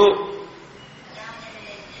போன்று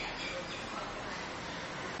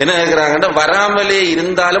என்ன நினைக்கிறாங்க, வராமலே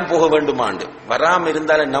இருந்தாலும் போக வேண்டுமாண்டு. வராம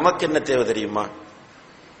இருந்தாலும் நமக்கு என்ன தேவை தெரியுமா?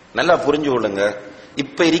 நல்லா புரிஞ்சு கொள்ளுங்க.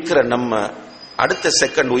 இப்ப இருக்கிற நம்ம அடுத்த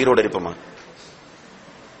செகண்ட் உயிரோடு இருப்போமா?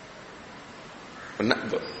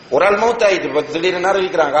 ஒரு ஆள் மௌத் ஆயிட்டு திடீர்னு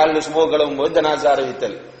அறிவிக்கிறாங்க, காலில் சுபோ கிளம்பும் போது ஜனாசா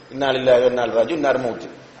அறிவித்தல், இன்னால் இல்ல இன்னால் ராஜு இன்னார் மௌத்து.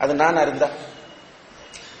 அது நான் இருந்தா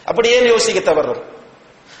அப்படி ஏன் யோசிக்க தவறுறோம்?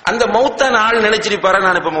 அந்த மௌத்தான ஆள் நினைச்சிருப்பாரா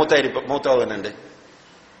நான் இப்ப மௌத்தாவேன்?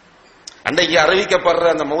 அன்றைக்கு அறிவிக்கப்படுற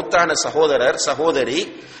அந்த மௌத்தான சகோதரர் சகோதரி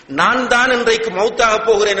நான் தான் இன்றைக்கு மௌத்தாக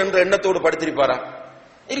போகிறேன் என்ற எண்ணத்தோடு படுத்திருப்பாரா?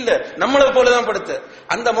 இல்ல, நம்மளை போலதான் படுத்த.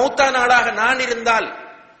 அந்த மௌத்தான ஆளாக நான் இருந்தால்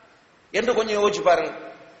என்று கொஞ்சம் யோசிச்சு பாருங்க.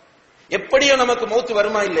 எப்படியோ நமக்கு மௌத்து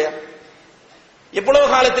வருமா இல்லையா? எவ்வளவு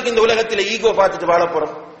காலத்துக்கு இந்த உலகத்தில் ஈகோ பார்த்துட்டு வாழ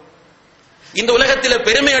போறோம்? இந்த உலகத்தில்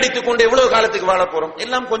பெருமை அடித்துக் கொண்டு எவ்வளவு காலத்துக்கு வாழ போறோம்?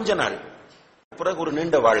 எல்லாம் கொஞ்ச நாள். பிறகு ஒரு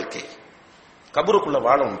நீண்ட வாழ்க்கை. கபருக்குள்ள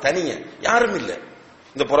வாழணும் தனிய, யாரும் இல்லை.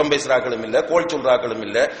 இந்த புறம் பேசுறாக்களும் இல்ல, கோல் சொல்றாக்களும்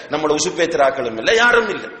இல்ல, நம்மளோட உசுப்பேத்துறாக்களும் இல்ல, யாரும்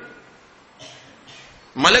இல்லை.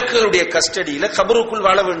 மலக்குகளுடைய கஸ்டடியில கபருக்குள்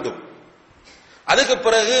வாழ வேண்டும். அதுக்கு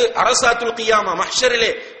பிறகு அரசாத்துல் கியாமா மஹ்ஷரிலே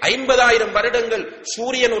 50,000 வருடங்கள்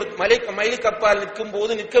சூரியன் ஒரு மைலுக்கு அப்பால் நிற்கும்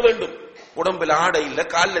போது நிற்க வேண்டும். உடம்புல ஆடை இல்ல,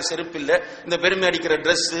 காலில் செருப்பு இல்ல, இந்த பெருமை அடிக்கிற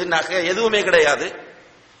டிரெஸ் நகை எதுவுமே கிடையாது.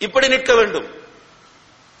 இப்படி நிற்க வேண்டும்.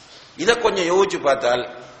 இதை கொஞ்சம் யோசிச்சு பார்த்தால்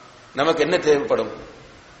நமக்கு என்ன தேவைப்படும்?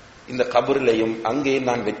 இந்த கபரிலையும் அங்கேயும்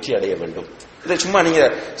நான் வெற்றி அடைய வேண்டும். இதை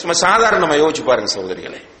சும்மா சாதாரணமா யோசிச்சு பாருங்க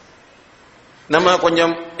சகோதரிகளே. நம்ம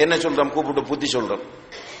கொஞ்சம் என்ன சொல்றோம், கூப்பிட்டு புத்தி சொல்றோம்.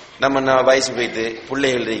 நம்ம வயசு போயிட்டு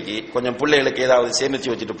பிள்ளைகள் இருக்கு, கொஞ்சம் பிள்ளைகளுக்கு ஏதாவது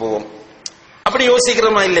சேமிச்சு வச்சுட்டு போவோம். அப்படி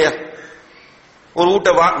யோசிக்கிறோமா இல்லையா? ஒரு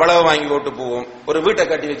வீட்டை வளவை வாங்கி போட்டு போவோம், ஒரு வீட்டை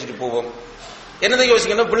கட்டி வச்சுட்டு போவோம். என்னதை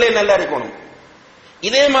யோசிக்கணும்? பிள்ளை நல்லா இருக்கணும்.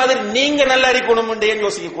 இதே மாதிரி நீங்க நல்லா இருக்கணும் ஏன்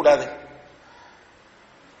யோசிக்க கூடாது?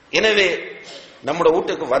 எனவே நம்முடைய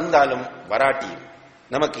வீட்டுக்கு வந்தாலும் வராட்டியும்,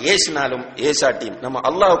 நமக்கு ஏசினாலும் ஏசாட்டியும், நம்ம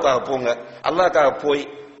அல்லாஹ்வுக்காக போங்க. அல்லாஹ்வுக்காக போய்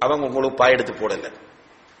அவங்க உங்களுக்கு பாய் எடுத்து போடல.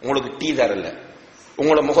 உங்களுக்கு டீ தரல,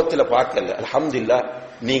 உங்களோட முகத்துல பார்க்கல, அல்ஹம்துலில்லாஹ்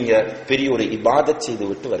நீங்க பெரிய ஒரு இபாதத் செய்து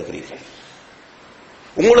விட்டு வருகிறீர்கள்.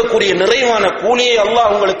 உங்களுக்குரிய நிறைவான கூலியை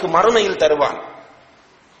அல்லாஹ் உங்களுக்கு மறுமையில் தருவான்.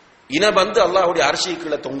 இனபந்து அல்லாஹ்வுடைய அர்ஷிக்கு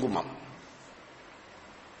கீழே தொங்குமாம்.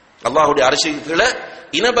 அல்லாஹ்வுடைய அர்ஷிக்கு கீழே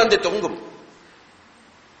இனபந்து தொங்கும்.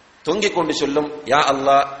 தொங்கிக் கொண்டு சொல்லும், யா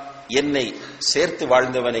அல்லாஹ், என்னை சேர்த்து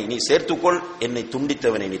வாழ்ந்தவனை நீ சேர்த்துக்கொள், என்னை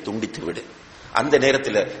துண்டித்தவனை நீ துண்டித்து விடு. அந்த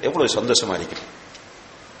நேரத்தில் எவ்வளவு சந்தோஷமா இருக்கும்,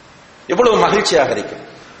 எவ்வளவு மகிழ்ச்சியாக இருக்கும்.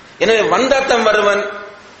 எனவே வந்தாத்தான் வருவன்,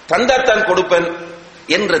 தந்தாத்தான் கொடுப்பன்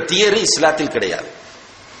என்ற தியரி இஸ்லாத்தில் கிடையாது.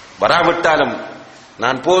 வராவிட்டாலும்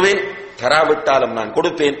நான் போவேன், தராவிட்டாலும் நான்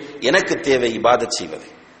கொடுப்பேன். எனக்கு தேவை இபாதத் செய்வது,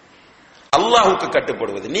 அல்லாஹுக்கு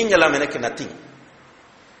கட்டுப்படுவது. நீங்க எல்லாம் எனக்கு நத்திங்.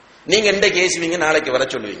 நீங்க இன்றைக்கு ஏசுவீங்க, நாளைக்கு வர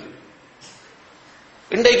சொல்லுவீங்க.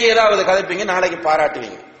 இன்றைக்கு ஏதாவது கதைப்பீங்க, நாளைக்கு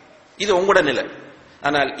பாராட்டுவீங்க. இது உங்களோட நிலை.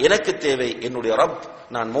 ஆனால் எனக்கு தேவை என்னுடைய ரப்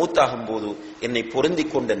நான் மௌத்தாகும் போது என்னை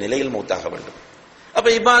பொருந்திக் கொண்ட நிலையில் மௌத்தாக வேண்டும். அப்ப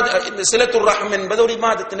இந்த சிலத்துர் ரஹம் என்பது ஒரு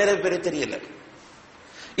இபாதத்து. நிறைய பேர் தெரியல.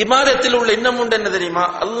 இபாதத்தில் உள்ள இன்னும் உண்டு என்ன தெரியுமா?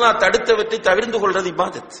 அல்லாஹ் தடுத்தவற்றை தவிர்ந்து கொள்றது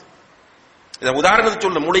இபாதத். இதை உதாரணத்துக்கு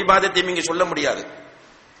சொல்ல, முழு இபாதத்தையும் இங்க சொல்ல முடியாது.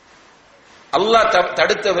 அல்லாஹ்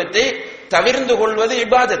தடுத்தவற்றை தவிர்ந்து கொள்வது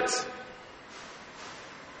இபாதத்.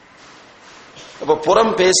 அப்ப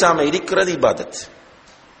புறம் பேசாம இருக்கிறது இபாதத்.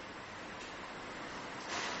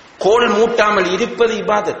 கோல் மூட்டாமல் இருப்பது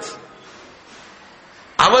இபாதத்.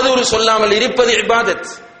 அவதூறு சொல்லாமல் இருப்பது இபாதத்.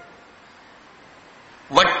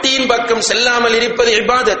 வட்டியின் பக்கம் செல்லாமல் இருப்பது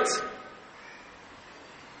இபாதத்.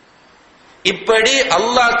 இப்படி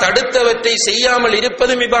அல்லாஹ் தடுத்தவற்றை செய்யாமல்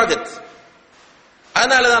இருப்பதும் இபாதத்.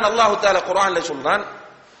 அதனாலதான் அல்லாஹு தஆலா குர்ஆன்ல சொல்றான்,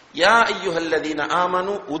 யா அய்யுஹல்லதீன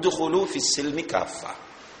ஆமனு உதுகுலு ஃபிஸ்ஸில்மி காஃபா.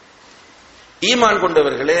 ஈமான்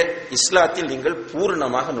கொண்டவர்களே, இஸ்லாத்தில் நீங்கள்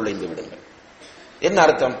பூர்ணமாக நுழைந்து விடுங்கள். என்ன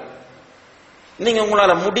அர்த்தம்? நீங்க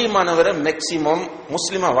உங்களால முடியுமானவரை மேக்சிமம்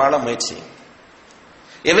முஸ்லிமா வாழ முயற்சி.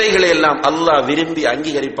 எவைகளை எல்லாம் அல்லாஹ் விரும்பி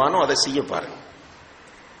அங்கீகரிப்பானோ அதை செய்ய பாருங்க.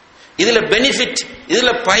 இதுல பெனிஃபிட்,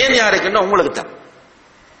 இதுல பயன் யாருக்குன்னா உங்களுக்கு தான்.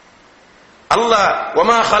 அல்லாஹ்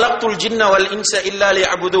வமா ஹலக்துல் ஜின்ன வல் இன்ஸ இல்லா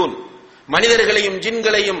லியஅபுதூன், மனிதர்களையும்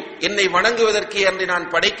ஜின்களையும் என்னை வணங்குவதற்கு அன்றி நான்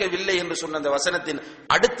படைக்கவில்லை என்று சொன்ன அந்த வசனத்தின்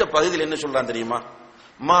அடுத்த பகுதியில் என்ன சொல்றான் தெரியுமா?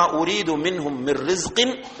 மா உரீது மின்ஹும் மிர்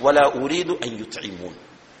ரிஸ்கின் வலா உரீது அன் யுத்இமூன்.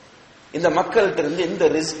 இந்த மக்கள்கிட்ட இருந்து எந்த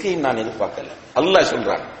ரிஸ்கையும் நான் எதிர்பார்க்கல. அல்லாஹ்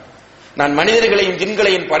சொல்றான், நான் மனிதர்களையும்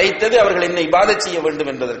ஜின்களையும் படைத்தது அவர்கள் என்னை இபாதத் செய்ய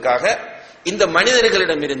வேண்டும் என்பதற்காக. இந்த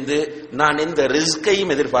மனிதர்களிடமிருந்து நான் எந்த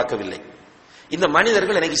ரிஸ்கையும் எதிர்பார்க்கவில்லை. இந்த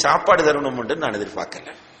மனிதர்கள் எனக்கு சாப்பாடு தரணும் என்று நான் எதிர்பார்க்கல.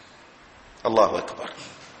 அல்லாஹு அக்பர்.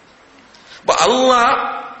 அல்லாஹ்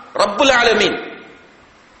ரப்புல் ஆலமீன்,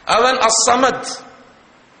 அவன் அஸ்-ஸமத்,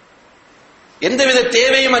 எந்தவித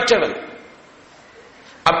தேவையும் அற்றவன்.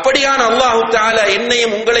 அப்படியான அல்லாஹு தஆலா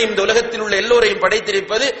என்னையும் உங்களையும் இந்த உலகத்தில் உள்ள எல்லோரையும்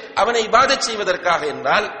படைத்திருப்பது அவனை இபாதத் செய்வதற்காக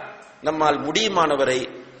என்றால், நம்மால் முடியுமானவரை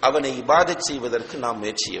அவனை இபாதத் செய்வதற்கு நாம்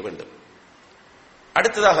முயற்சி செய்ய வேண்டும்.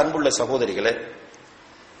 அடுத்ததாக அன்புள்ள சகோதரிகளே,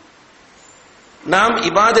 நாம்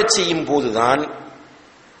இபாதத் செய்யும் போதுதான்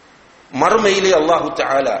மறுமையிலே அல்லாஹு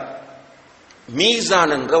தஆலா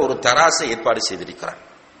மீசான் என்ற ஒரு தராசை ஏற்பாடு செய்திருக்கிறார்.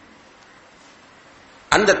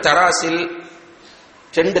 அந்த தராசில்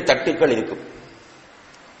 2 தட்டுக்கள் இருக்கும்.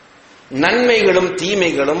 நன்மைகளும்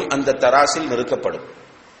தீமைகளும் அந்த தராசில் நிறுக்கப்படும்.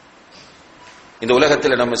 இந்த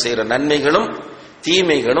உலகத்தில் நம்ம செய்யற நன்மைகளும்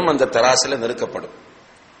தீமைகளும் அந்த தராசில் நிறுக்கப்படும்.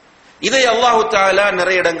 இதை அல்லாஹு தஆலா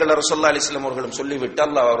நிறைய இடங்கள் ரசூலுல்லாஹி அலைஹி வஸல்லம் அவர்களும் சொல்லிவிட்டு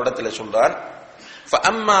அல்லாஹ் அவரிடத்தில் சொல்றார்,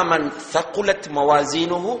 ஃபஅம்மா மன் ஸகுலத்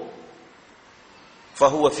மவாசீனுஹு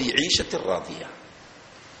ஃபஹுவ ஃபீ ஈஷத்திர் ராதியா.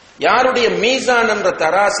 யாருடைய மீசான் என்ற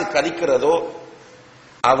தராசு கதிக்கிறதோ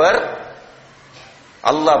அவர்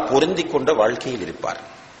அல்லாஹ் பொருந்திக் கொண்ட வாழ்க்கையில் இருப்பார்.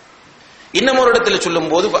 இன்னும் ஒரு இடத்தில் சொல்லும்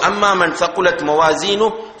போது, அம்மா மன் ஸகுலத் மவாசீனு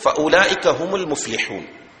ஃபஉலாயிக ஹுமுல் முஃப்லிஹூன்.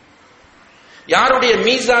 யாருடைய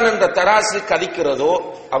மீசான் என்ற தராசு கதிக்கிறதோ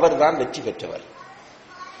அவர்தான் வெற்றி பெற்றவர்.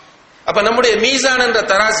 அப்ப நம்முடைய மீசான் என்ற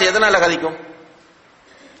தராசு எதனால கதிக்கும்?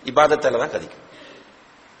 இபாதத்தால தான் கதிக்கும்.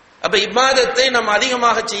 அப்ப இபாதத்தை நாம்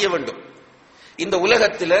அதிகமாக செய்ய வேண்டும். இந்த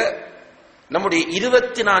உலகத்தில் நம்முடைய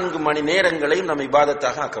 24 மணி நேரங்களையும் நம்ம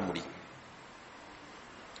இபாதத்தாக ஆக்க முடியும்.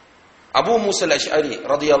 அபூ மூஸல் அஷ்அரி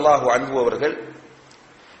ரலியல்லாஹு அன்ஹு அவர்கள்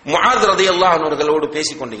முஆத் ரலியல்லாஹு அன்ஹு அவர்களோடு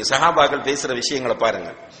பேசிக் கொண்டீங்க. சஹாபாக்கள் பேசுற விஷயங்களை பாருங்க.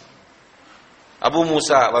 அபூ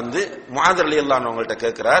மூஸா முஆத் ரலியல்லாஹு அன்ஹு அவங்கள்ட்ட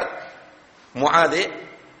கேட்கிறார், முஆதே,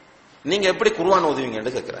 நீங்க எப்படி குர்ஆன்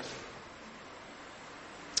ஓதுவீங்கன்னு கேட்கிறார்.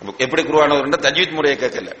 எப்படி குர்ஆன் ஓதுறீங்க? தஜ்வீத் முறையை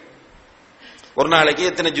கேட்கல. ஒரு நாளைக்கு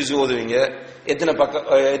எத்தனை ஜுஸ் ஓதுவீங்க,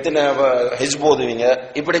 எத்தனை ஹிஸ்ப் ஓதுவீங்க,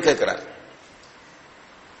 இப்படி கேட்கிறார்.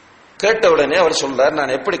 கேட்ட உடனே அவர் சொல்றார்,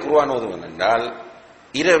 நான் எப்படி குர்ஆன் ஓதுவேன் என்றால்,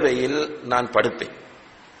 இரவையில் நான் படுப்பேன்,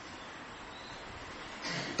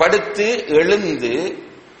 படுத்து எழுந்து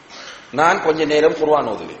நான் கொஞ்ச நேரம் குர்ஆன்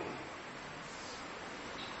ஓதுவேன்.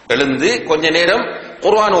 எழுந்து கொஞ்ச நேரம்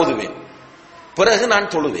குர்ஆன் ஓதுவேன், பிறகு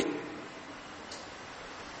நான் தொழுவேன்.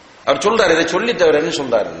 அவர் சொல்றார், இதை சொல்லிட்டு அவர் என்ன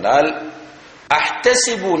சொல்றார் என்றால்,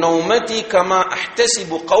 அஹ்தசிபு நௌமதி கமா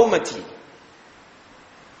அஹ்தசிபு கௌமதி.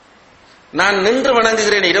 நான் நின்று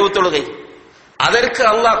வணங்குகிறேன் இரவு தொழுகை, அதற்கு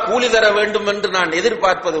அல்லாஹ் கூலி தர வேண்டும் என்று நான்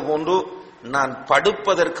எதிர்பார்ப்பது போன்று நான்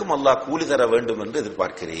படுப்பதற்கும் அல்லாஹ் கூலி தர வேண்டும் என்று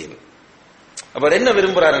எதிர்பார்க்கிறேன். அவர் என்ன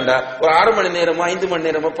விரும்புறார் என்றால், ஒரு 6 மணி நேரமோ 5 மணி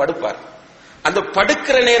நேரமோ படுப்பார், அந்த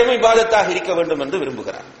படுக்கிற நேரமும் இபாதத்தாக இருக்க வேண்டும் என்று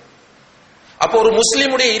விரும்புகிறார். அப்போ ஒரு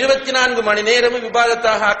முஸ்லிமுடைய 24 மணி நேரமும்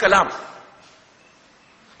இபாதத்தாக ஆக்கலாம்.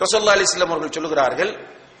 ரசூலுல்லாஹி அலைஹி வஸல்லம் அவர்கள் சொல்லுகிறார்கள்,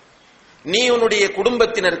 நீ உன்னுடைய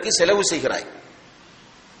குடும்பத்தினருக்கு செலவு செய்கிறாய்,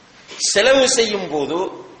 செலவு செய்யும் போது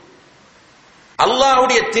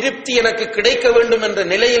அல்லாஹ்வுடைய திருப்தி எனக்கு கிடைக்க வேண்டும் என்ற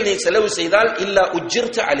நிலையில் நீ செலவு செய்தால் இல்லா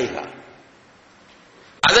உஜ்ர்த அலைஹா,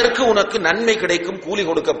 அதற்கு உனக்கு நன்மை கிடைக்கும், கூலி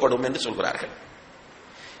கொடுக்கப்படும் என்று சொல்கிறார்கள்.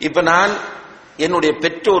 இப்ப நான் என்னுடைய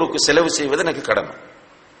பெற்றோருக்கு செலவு செய்வது எனக்கு கடமை,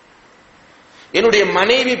 என்னுடைய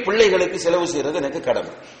மனைவி பிள்ளைகளுக்கு செலவு செய்வது எனக்கு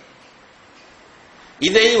கடமை.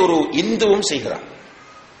 இதை ஒரு இந்துவும் செய்கிறான்,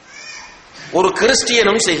 ஒரு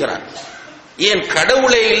கிறிஸ்டியனும் செய்கிறான், ஏன்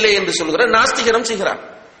கடவுளே இல்லை என்று சொல்கிற நாஸ்திகனும் செய்கிறான்.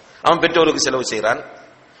 அவன் பெற்றோருக்கு செலவு செய்கிறான்,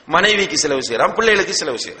 மனைவிக்கு செலவு செய்கிறான், பிள்ளைகளுக்கு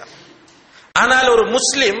செலவு செய்கிறான். ஆனால் ஒரு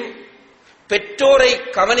முஸ்லிம் பெற்றோரை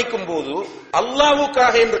கவனிக்கும் போது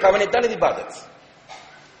அல்லாஹ்வுக்காக என்று கவனித்தால் இது இபாதத்.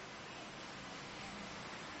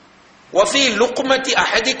 வஃபி லுக்மதி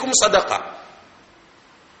அஹதிக்கும் சதகா,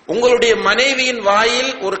 உங்களுடைய மனைவியின்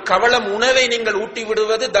வாயில் ஒரு கவளம் உணவை நீங்கள் ஊட்டி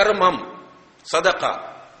விடுவது தர்மம், சதகா.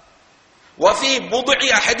 வஃபி புத்இ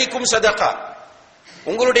அஹதிக்கும் சதகா,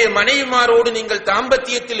 உங்களுடைய மனைவிமாரோடு நீங்கள்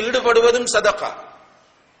தாம்பத்தியத்தில் ஈடுபடுவதும் சதகா.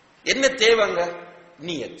 என்ன தேவைங்க?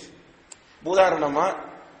 நியத். உதாரணமா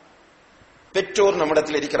பெற்றோர்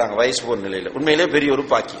நம்மிடத்தில் இருக்கிறாங்க வயசு போன நிலையில, உண்மையிலே பெரிய ஒரு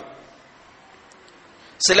பாக்கியம்.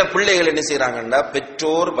 சில பிள்ளைகள் என்ன செய்யறாங்கன்னா,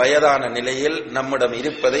 பெற்றோர் வயதான நிலையில் நம்மிடம்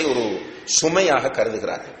இருப்பதை ஒரு சுமையாக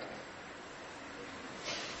கருதுகிறார்கள்.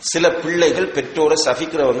 சில பிள்ளைகள் பெற்றோரை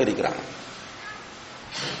சபிக்கிறவங்க இருக்கிறாங்க.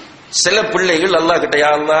 சில பிள்ளைகள் அல்லாஹ் கிட்ட,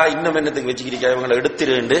 யா அல்லாஹ் இன்னும் என்னத்துக்கு வச்சுக்கிறீங்க, இவங்களை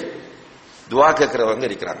எடுத்துருண்டு துவா கேட்கிறவங்க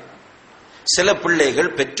இருக்கிறாங்க. சில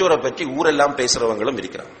பிள்ளைகள் பெற்றோரை பற்றி ஊரெல்லாம் பேசுறவங்களும்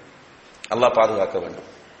இருக்கிறாங்க. அல்லாஹ் பாதுகாக்க வேண்டும்.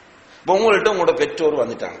 உங்கள்கிட்ட உங்களோட பெற்றோர்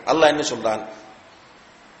வந்துட்டாங்க, அல்லாஹ் என்ன சொல்றான்?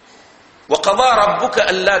 وَقَضَى رَبُّكَ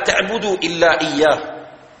أَلَّا تَعْبُدُوا إِلَّا إِيَّاهُ,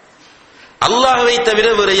 அல்லாஹ்வை தவிர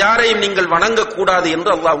வேறு யாரையும் நீங்கள் வணங்கக்கூடாது என்று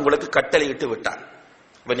அல்லாஹ் உங்களுக்கு கட்டளையிட்டு விட்டான்.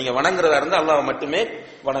 இப்ப நீங்க வணங்குறதா இருந்தா அல்லாஹ்வை மட்டுமே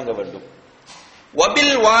வணங்க வேண்டும்.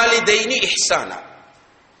 வபில் வாலிதைனி இஹ்சானா,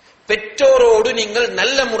 பெற்றோரோடு நீங்கள்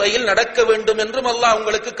நல்ல முறையில் நடக்க வேண்டும் என்றும் அல்லாஹ்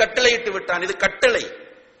உங்களுக்கு கட்டளையிட்டு விட்டான். இது கட்டளை.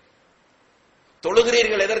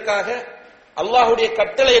 தொழுகிறீர்கள் எதற்காக? அல்லாஹ்வுடைய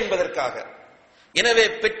கட்டளை என்பதற்காக. எனவே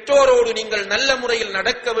பெற்றோரோடு நீங்கள் நல்ல முறையில்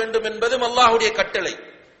நடக்க வேண்டும் என்பதும் அல்லாஹ்வுடைய கட்டளை.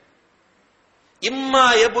 இம்மா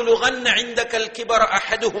யபுலுகன்ன இந்தகல் கிபர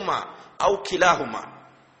அஹதுஹுமா அவ் கிலாஹுமா,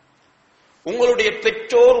 உங்களுடைய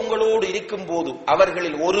பெற்றோர் உங்களோடு இருக்கும் போது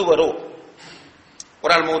அவர்களில் ஒருவரோ,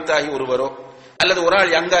 ஒரு ஆள் மௌத்தாகி ஒருவரோ, அல்லது ஒரு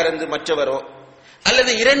ஆள் யங்கா இருந்து மற்றவரோ,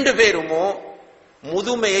 அல்லது 2 பேருமோ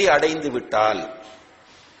முதுமையை அடைந்து விட்டால்,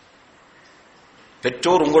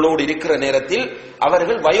 பெற்றோர் உங்களோடு இருக்கிற நேரத்தில்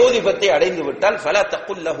அவர்கள் வயோதிபத்தை அடைந்து விட்டால், ஃபலா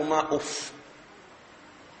தகுல் லஹுமா உஃப்,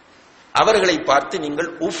 அவர்களை பார்த்து நீங்கள்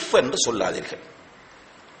உஃப் என்று சொல்லாதீர்கள்.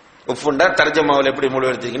 உஃப் என்றா தர்ஜமாவில் எப்படி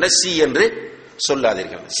மொழிபெயர்த்திருக்கின்ற சி என்று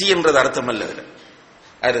சொல்லாதீர்கள். சி என்றது அர்த்தம் அல்ல,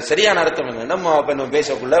 அது சரியான அர்த்தம் என்ன, நம்ம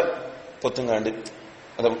பேசக்குள்ள பொத்துங்காண்டு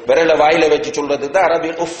அந்த விரல வாயில வச்சு சொல்றதுக்கு தான்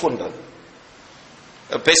அரபியில் உஃப்ன்றது.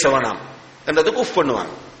 பேச வேணாம் என்றதுக்கு உஃப்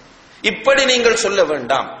பண்ணுவாங்க. இப்படி நீங்கள் சொல்ல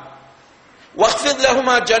வேண்டாம். வக்ஃபித்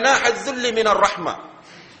லஹுமா ஜனாஹ الذل من الرحمة,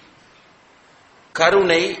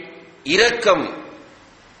 கருணை இரக்கம்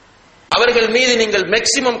அவர்கள் மீது நீங்கள்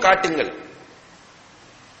மேக்ஸிமம் காட்டுங்கள்.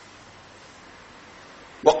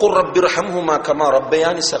 வகுர் ரப்பிர்ஹம்ஹுமா கமா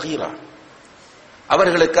ரப்பயானி ஸகீரா,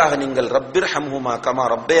 அவர்களுக்காக நீங்கள் ரப்பிர்ஹம்ஹுமா கமா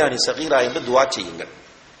ரப்பயானி ஸகீரா என்று துஆ செய்யுங்கள்.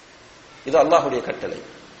 இது அல்லாஹ்வுடைய கட்டளை.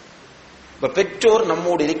 இப்ப பெற்றோர்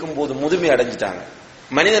நம்மோடு இருக்கும் போது முதுமை அடைஞ்சிட்டாங்க,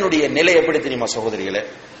 மனிதனுடைய நிலை எப்படி தெரியுமா சகோதரிகளே?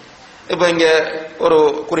 இப்ப இங்க ஒரு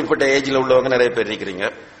குறிப்பிட்ட ஏஜ்ல உள்ளவங்க நிறைய பேர் இருக்கிறீங்க.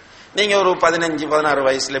 நீங்க ஒரு 15-16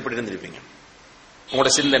 வயசுல எப்படி இருந்திருப்பீங்க? உங்களோட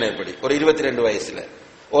சிந்தனை எப்படி? ஒரு 22 வயசுல,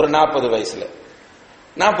 ஒரு 40 வயசுல,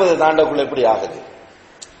 40 தாண்டக்குள்ள எப்படி ஆகுது?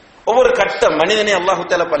 ஒவ்வொரு கட்டம் மனிதனை அல்லாஹு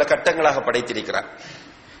தஆலா பல கட்டங்களாக படைத்திருக்கிறார்.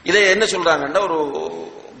 இதை என்ன சொல்றாங்கன்னா ஒரு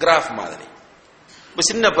கிராஃப் மாதிரி. இப்ப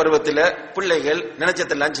சின்ன பருவத்தில் பிள்ளைகள்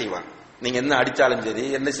நினைச்சதெல்லாம் செய்வாங்க. நீங்க என்ன அடித்தாலும் சரி,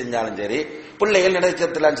 என்ன செஞ்சாலும் சரி, பிள்ளைகள்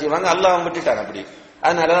நினைச்சதெல்லாம் செய்வாங்க. அல்லாஹ் விட்டுட்டாங்க அப்படி.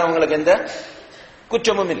 அதனாலதான் அவங்களுக்கு எந்த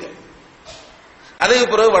குற்றமும் இல்லை. அதுக்கு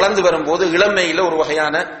பிறகு வளர்ந்து வரும்போது இளமையில ஒரு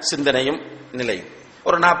வகையான சிந்தனையும் நிலையும்.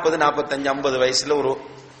 ஒரு 40, 45, 50 வயசுல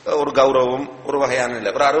ஒரு கௌரவம், ஒரு வகையான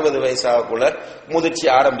இல்லை. ஒரு 60 வயசாகக்குள்ள முதிர்ச்சி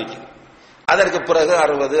ஆரம்பிக்குது. அதற்கு பிறகு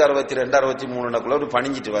 60, 62, 63 ஒரு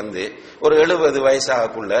பணிஞ்சிட்டு வந்து ஒரு 70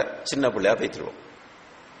 வயசாகக்குள்ள சின்ன பிள்ளையா பேத்துருவோம்.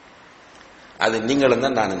 அது நீங்களும்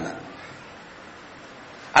தான் நானும் தான்.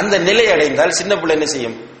 அந்த நிலை அடைந்தால் சின்ன பிள்ளை என்ன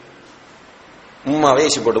செய்யும்? உம்மாவை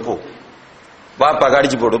ஏசி போட்டு போகும், பாப்பாக்கு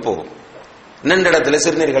அடிச்சு போட்டு போகும், நின்ற இடத்துல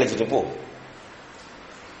சிறுநீர் கழிச்சிட்டு போகும்,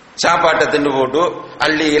 சாப்பாட்டை தின்னு போட்டு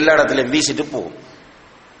அள்ளி எல்லா இடத்துலயும் வீசிட்டு போகும்.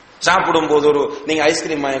 சாப்பிடும் போது நீங்க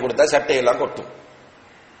ஐஸ்கிரீம் வாங்கி கொடுத்தா சட்டையெல்லாம் கொட்டும்.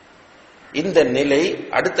 இந்த நிலை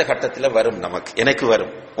அடுத்த கட்டத்தில் வரும். நமக்கு, எனக்கு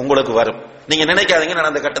வரும், உங்களுக்கு வரும். நீங்க நினைக்காதீங்க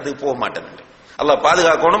நான் அந்த கட்டத்துக்கு போக மாட்டேன் என்று. அல்லாஹ்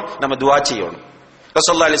பாதுகாக்கணும். நம்ம துஆ செய்யணும்.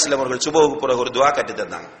 ரசூலுல்லாஹி அலைஹி வஸல்லம் அவர்கள் சுபஹுக்கு பிறகு ஒரு துஆ கட்டி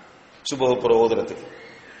தந்தாங்க. சுபஹுக்கு பிறகு ஓதுறதுக்கு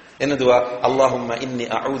என்ன துஆ? அல்லாஹும்ம இன்னி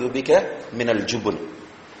அஊது பிக மினல் ஜுபுன்.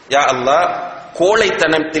 யா அல்லாஹ்,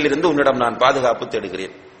 கோழைத்தனத்திலிருந்து உன்னிடம் நான் பாதுகாப்பு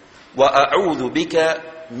தேடுகிறேன். வ அஊது பிக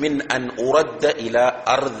மின் அன் உரத்த இலா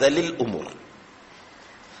அர்தலில் உமுர்.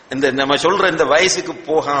 இந்த நம்ம சொல்ற இந்த வயசுக்கு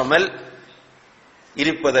போகாமல்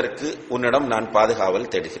இருப்பதற்கு உன்னிடம் நான்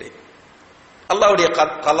பாதுகாவல் தேடுகிறேன். அல்லாஹ்வுடைய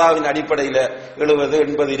கலாவின் அடிப்படையில் 70,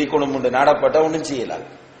 80 இருக்கணும் என்று நாடப்பட்ட ஒன்றும் செய்யலாம்.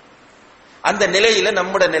 அந்த நிலையில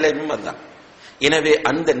நம்முடைய நிலையும் அதுதான். எனவே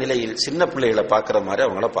அந்த நிலையில் சின்ன பிள்ளைகளை பார்க்கிற மாதிரி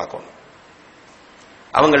அவங்கள பார்க்கணும்.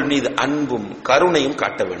 அவங்கள் மீது அன்பும் கருணையும்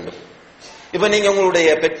காட்ட வேண்டும். இப்ப நீங்க உங்களுடைய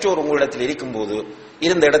பெற்றோர் உங்களிடத்தில் இருக்கும்போது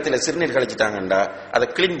இருந்த இடத்துல சிறுநீர் கழிச்சிட்டாங்கண்டா அதை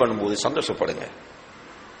கிளீன் பண்ணும்போது சந்தோஷப்படுங்க.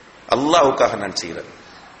 அல்லாஹ்வுக்காக நான் செய்கிறேன்.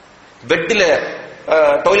 பெட்ல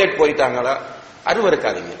டாய்லெட் போயிட்டாங்களா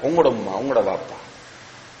அருவருக்காதீங்க. உங்களோட அம்மா, உங்களோட பாப்பா,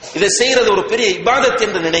 இதை செய்யறது ஒரு பெரிய இபாதத்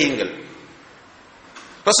என்று நினையுங்கள்.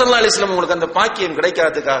 ரசூலுல்லாஹி அலைஹி வஸல்லம் உங்களுக்கு அந்த பாக்கியம்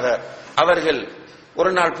கிடைக்காததுக்காக அவர்கள்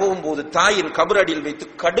ஒரு நாள் போகும்போது தாயின் கபரடியில் வைத்து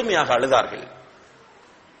கடுமையாக அழுதார்கள்.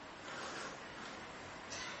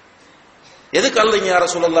 எதுக்கு அழுதீங்க யா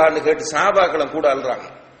ரசூலல்லாஹ்னு கேட்டு சஹாபாக்களும் கூட அழுறாங்க.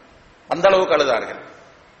 அந்த அளவுக்கு அழுதார்கள்.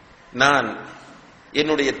 நான்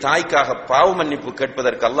என்னுடைய தாய்க்காக பாவ மன்னிப்பு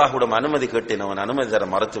கேட்பதற்கு அல்லாஹ்விடம் அனுமதி கேட்டேன், அவன் அனுமதி தர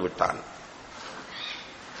மறுத்து விட்டான்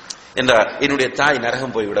என்ற என்னுடைய தாய்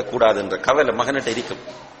நரகம் போய்விடக் கூடாது என்ற கவலை மகனிட்ட இருக்கும்.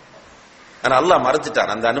 ஆனா அல்லாஹ்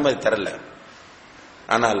மறுத்துட்டான், அந்த அனுமதி தரல.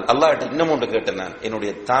 ஆனால் அல்லாஹ்ட்ட இன்னும் ஒன்று கேட்டேன், நான்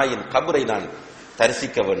என்னுடைய தாயின் கபரை நான்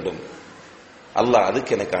தரிசிக்க வேண்டும். அல்லாஹ்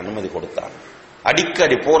அதுக்கு எனக்கு அனுமதி கொடுத்தான்.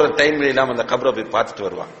 அடிக்கடி போற டைம்ல எல்லாம் அந்த கபரை போய் பார்த்துட்டு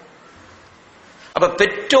வருவாங்க. அப்ப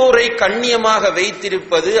பெற்றோரை கண்ணியமாக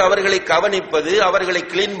வைத்திருப்பது, அவர்களை கவனிப்பது, அவர்களை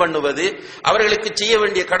கிளீன் பண்ணுவது, அவர்களுக்கு செய்ய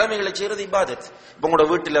வேண்டிய கடமைகளை செய்யறது இபாதத். இப்ப உங்களோட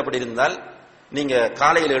வீட்டில் அப்படி இருந்தால் நீங்க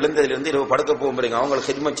காலையில் எழுந்ததிலிருந்து இரவு படுக்க போகும்போது அவங்களை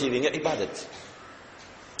ஹித்மத் செய்வீங்க, இபாதத்.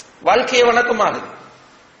 வாழ்க்கையே வணக்கமாகுது.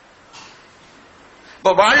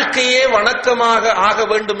 இப்ப வாழ்க்கையே வணக்கமாக ஆக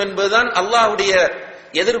வேண்டும் என்பதுதான் அல்லாஹ்வுடைய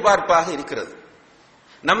எதிர்பார்ப்பாக இருக்கிறது.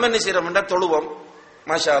 நம்ம என்ன செய்யறோம்னா தொழுவோம்,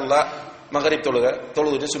 மாஷா அல்லாஹ், மகரிப்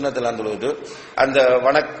தொழுது சுன்னத்தெல்லாம் தொழுது அந்த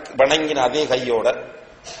வணங்கின அதே கையோட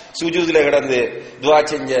சுஜூதுல கிடந்து துவா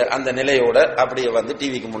செஞ்ச அந்த நிலையோட அப்படியே வந்து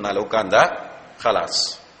டிவிக்கு முன்னால உட்கார்ந்தா ஹலாஸ்.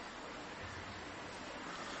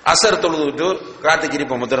 அசர் தொழுதுட்டு காத்துக்கு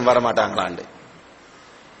இருப்ப முதன் வரமாட்டாங்களாண்டு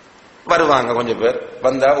வருவாங்க. கொஞ்சம் பேர்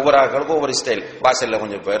வந்தா ஒவ்வொரு ஆட்களுக்கு ஒவ்வொரு ஸ்டைல். வாசல்ல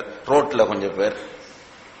கொஞ்சம் பேர், ரோட்ல கொஞ்சம் பேர்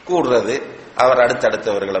கூடுறது, அவர்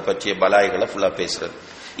அடுத்தடுத்தவர்களை பற்றிய பலாய்களை ஃபுல்லா பேசுறது.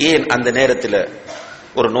 ஏன் அந்த நேரத்தில்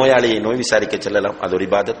ஒரு நோயாளியை நோய் விசாரிக்க செல்லலாம், அது ஒரு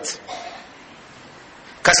இபாதத்.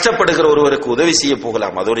 கஷ்டப்படுகிற ஒருவருக்கு உதவி செய்ய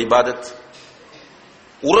போகலாம், அது ஒரு இபாதத்.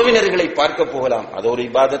 உறவினர்களை பார்க்க போகலாம், அது ஒரு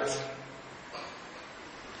இபாதத்.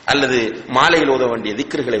 அல்லது மாலையில் ஓத வேண்டிய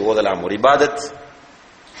திக்ருகளை ஓதலாம், ஒரு இபாதத்.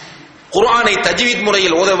 குர்ஆனை தஜ்வீத்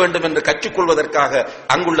முறையில் ஓத வேண்டும் என்று கற்றுக்கொள்வதற்காக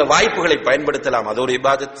அங்குள்ள வாய்ப்புகளை பயன்படுத்தலாம், அது ஒரு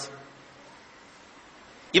இபாதத்.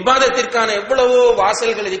 இபாதத்திற்கான எவ்வளவோ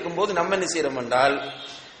வாசல்கள் இருக்கும் போது நம்ம என்ன செய்யறோம் என்றால்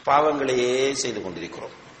பாவங்களையே செய்து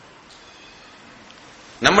கொண்டிருக்கிறோம்.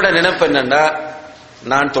 நம்முடைய நினைப்பு என்னன்னா,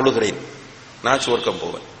 நான் தொழுகிறேன், நான் சுவர்க்கம்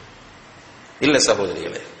போவேன். இல்ல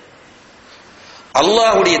சகோதரிகளே,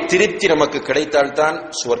 அல்லாஹ்வுடைய திருப்தி நமக்கு கிடைத்தால்தான்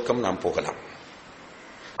சுவர்க்கம் நாம் போகலாம்.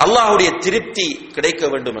 அல்லாஹ்வுடைய திருப்தி கிடைக்க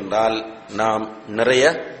வேண்டும் என்றால் நாம் நிறைய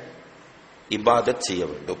இபாதத் செய்ய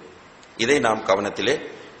வேண்டும். இதை நாம் கவனத்திலே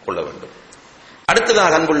கொள்ள வேண்டும்.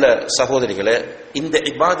 அடுத்ததாக அன்புள்ள சகோதரிகளே, இந்த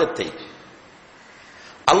இபாதத்தை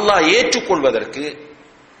அல்லாஹ் ஏற்றுக்கொள்வதற்கு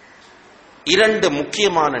 2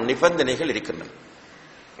 முக்கியமான நிபந்தனைகள் இருக்கின்றன.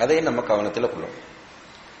 அதை நம்ம கவனத்தில் கொள்ளணும்.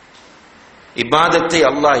 இபாதத்தை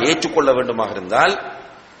அல்லாஹ் ஏற்றுக்கொள்ள வேண்டுமாக இருந்தால்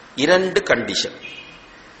 2 கண்டிஷன்.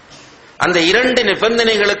 அந்த 2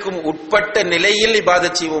 நிபந்தனைகளுக்கும் உட்பட்ட நிலையில்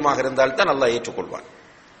இபாதத் செய்வோமாக இருந்தால் தான் அல்லாஹ் ஏற்றுக்கொள்வான்.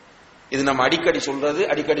 இது நம்ம அடிக்கடி சொல்றது,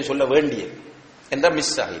 அடிக்கடி சொல்ல வேண்டியது என்ற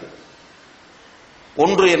மிஸ் ஆகிடும்.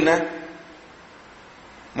 ஒன்று என்ன?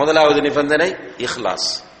 முதலாவது நிபந்தனை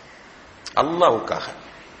இஹ்லாஸ், அல்லாஹ்வுக்காக.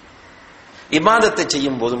 இபாதத்தை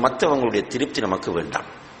செய்யும் போது மற்றவங்களுடைய திருப்தி நமக்கு வேண்டாம்.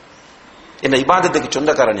 என்ன இபாதத்துக்கு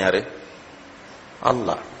சொந்தக்காரன் யாரு?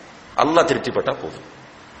 அல்லாஹ். அல்லாஹ் திருப்திப்பட்டா போதும்.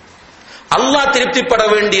 அல்லாஹ் திருப்திப்பட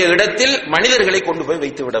வேண்டிய இடத்தில் மனிதர்களை கொண்டு போய்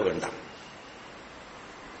வைத்து விட வேண்டாம்.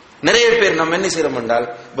 நிறைய பேர் நம்ம என்ன செய்யறோம் என்றால்,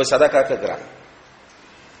 இப்ப சதக்கா கேட்கிறாங்க.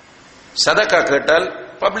 சதக்கா கேட்டால்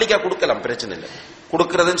பப்ளிக்கா கொடுக்கலாம், பிரச்சனை இல்லை.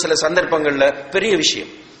 கொடுக்கறதுன்னு சில சந்தர்ப்பங்கள்ல பெரிய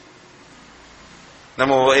விஷயம்.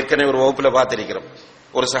 நம்ம ஏற்கனவே ஒரு வகுப்புல பார்த்திருக்கிறோம்.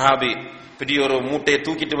 ஒரு சஹாபி பெரிய ஒரு மூட்டையை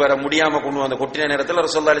தூக்கிட்டு வர முடியாம கொண்டு வந்த கொட்டின நேரத்தில்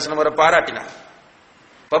ரசூலுல்லாஹி அலைஹி வஸல்லம் பாராட்டினார்.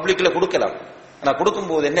 பப்ளிக்ல கொடுக்கலாம், ஆனா கொடுக்கும்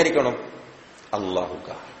போது என்ன இருக்கணும்?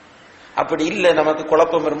 அல்லாஹுக்கா. அப்படி இல்ல நமக்கு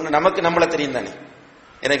குழப்பம் வரும், நமக்கு நம்மள தெரியும் தானே,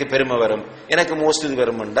 எனக்கு பெருமை வரும், எனக்கு மோஸ்து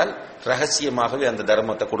வரும் என்றால் ரகசியமாகவே அந்த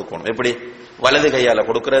தர்மத்தை கொடுக்கணும். எப்படி? வலது கையால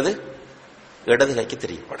கொடுக்கிறது, இடது கைக்கு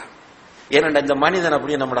தெரியப்படாது. ஏனென்றா இந்த மனிதன்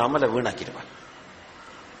அப்படியே நம்மளோட அமலை வீணாக்கிடுவான்.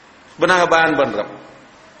 இப்ப நாங்க பயான் பண்றோம்.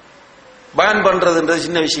 பயான் பண்றதுன்றது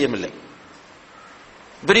சின்ன விஷயம் இல்லை,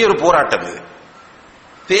 பெரிய ஒரு போராட்டம். இது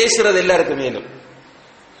பேசுறது எல்லாருக்கும் மேலும்,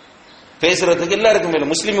 பேசுறதுக்கு எல்லாருக்கும்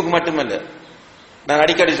மேலும், முஸ்லீமுக்கு மட்டுமல்ல. நான்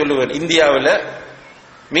அடிக்கடி சொல்லுவேன், இந்தியாவில்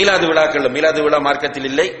மீலாது விழாக்கள்ல, மீலாது விழா மார்க்கத்தில்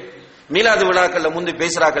இல்லை, மீலாது விழாக்கள்ல முந்தி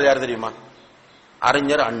பேசுறாக்கள் யார் தெரியுமா?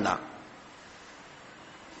 அறிஞர் அண்ணா.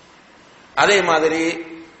 அதே மாதிரி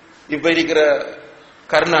இப்ப இருக்கிற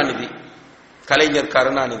கருணாநிதி, கலைஞர்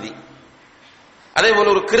கருணாநிதி. அதே போல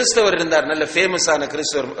ஒரு கிறிஸ்தவர் இருந்தார், நல்ல ஃபேமஸான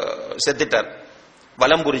கிறிஸ்தவர், செத்துட்டார்,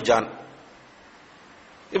 வலம்புரி ஜான்.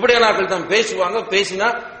 இப்படியான ஆக்கள் தான் பேசுவாங்க. பேசினா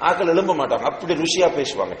ஆக்கள் எழும்ப மாட்டாங்க, அப்படி ருசியா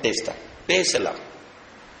பேசுவாங்க, டேஸ்டா பேசலாம்.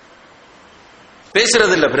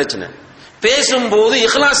 பேசுறது இல்ல பிரச்சனை, பேசும்போது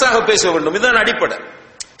இஹ்லாஸாக பேச வேண்டும். இதுதான் அடிப்படை.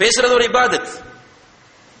 பேசுறது ஒரு இபாதத்.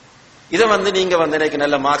 இதை நீங்க எனக்கு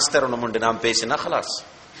நல்ல மார்க்ஸ் தரணும் என்று நாம் பேசினா ஹலாஸ்.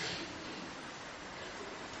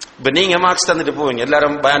 இப்ப நீங்க மார்க்ஸ் தந்துட்டு போவீங்க,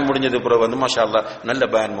 எல்லாரும் பயான் முடிஞ்சது பிறகு மாஷா அல்லாஹ் நல்ல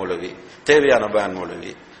பயான் மௌலவி, தேவையான பயான்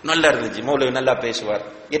மௌலவி, நல்லா இருந்துச்சு மௌலவி, நல்லா பேசுவார்.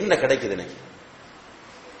 என்ன கிடைக்குது எனக்கு?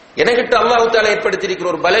 எனக்கிட்ட அல்லாஹ் தஆலா ஏற்படுத்தியிருக்கிற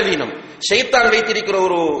ஒரு பலவீனம், ஷைத்தான் வைத்திருக்கிற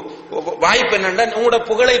ஒரு வாய்ப்பு என்னன்னா, உங்களோட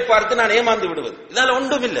புகழை பார்த்து நான் ஏமாந்து விடுவது. இதனால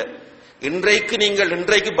ஒன்றும் இல்லை.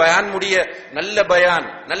 இன்றைக்கு பயான் முடிய நல்ல பயான்,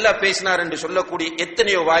 நல்லா பேசினார் என்று சொல்லக்கூடிய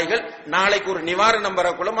எத்தனையோ வாய்கள் நாளைக்கு ஒரு நிவாரணம்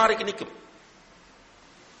வரக்குள்ள மாறிக்கு நிற்கும்.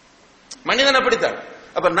 மனிதன் அப்படித்தான்.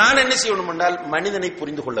 அப்ப நான் என்ன செய்யணும் என்றால், மனிதனை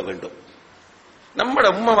புரிந்து கொள்ள வேண்டும். நம்மட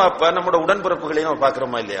உம்மா பாப்பா, நம்மட உடன்பிறப்புகளை நம்ம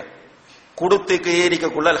பாக்குறோமா இல்லையா? கொடுத்துக்கு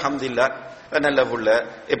ஏறிக்கக்குள்ள அல்ஹம்துலில்லாஹ் நல்ல புள்ள,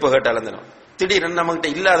 எப்ப கேட்டாலும் தினம். திடீர்னு நம்ம கிட்ட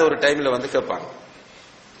இல்லாத ஒரு டைம்ல கேட்பாங்க,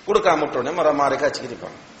 கொடுக்காம விட்டோன்னே மாறி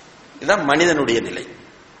காய்ச்சிக்கிருப்பாங்க. இதுதான் மனிதனுடைய நிலை.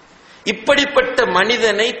 இப்படிப்பட்ட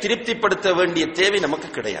மனிதனை திருப்திப்படுத்த வேண்டிய தேவை நமக்கு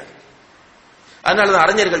கிடையாது. அதனாலதான்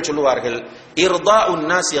அறிஞர்கள் சொல்லுவார்கள், இர்தாஉன்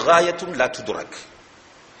நாஸி காயத்துன் லா துத்ரக்.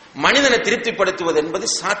 மனிதனை திருப்திப்படுத்துவது என்பது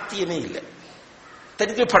சாத்தியமே இல்லை,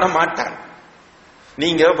 திருப்திப்பட மாட்டான்.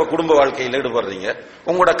 நீங்க இப்ப குடும்ப வாழ்க்கையில் ஈடுபடுறீங்க,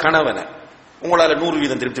 உங்களோட கணவனை உங்களால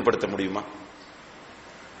 100% திருப்திப்படுத்த முடியுமா?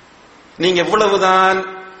 நீங்க எவ்வளவுதான்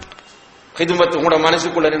ஹிதுமத் உங்களோட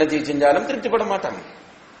மனசுக்குள்ள நினைச்சு செஞ்சாலும் திருப்திப்பட மாட்டாங்க.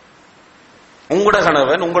 உங்களோட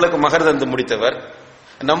கணவன் உங்களுக்கு மகர் தந்து முடித்தவர்,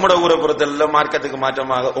 நம்முடைய ஊரை பொறுத்தல்ல மார்க்கத்துக்கு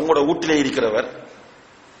மாற்றமாக உங்களோட வீட்டிலே இருக்கிறவர்,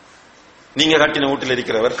 நீங்க கட்டின வீட்டில்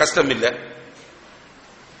இருக்கிறவர், கஷ்டம் இல்லை.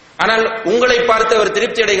 ஆனால் உங்களை பார்த்து அவர்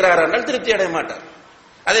திருப்தி அடைகிறார் என்றால் திருப்தி அடைய மாட்டார்.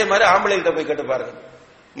 அதே மாதிரி ஆம்பளைகிட்ட போய் கேட்டு பாருங்க,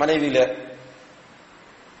 மனைவியில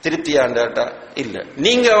திருப்தி ஆண்டாட்டா இல்ல,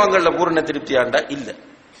 நீங்க அவங்கள பூர்ண திருப்தி ஆண்டா இல்ல.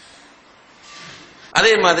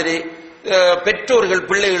 அதே மாதிரி பெற்றோர்கள்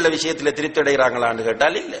பிள்ளைகள விஷயத்துல திருப்தி அடைகிறாங்களான்னு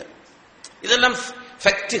கேட்டால் இல்ல. இதெல்லாம்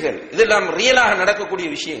ஃபேக்டுகள், இதெல்லாம் ரியலாக நடக்கக்கூடிய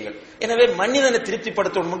விஷயங்கள். எனவே மனிதனை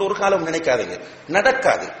திருப்திப்படுத்தணும் ஒரு காலம் நினைக்காதீங்க,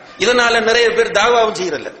 நடக்காது. இதனால நிறைய பேர் தாவாவும்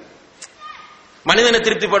செய்யறல. மனிதனை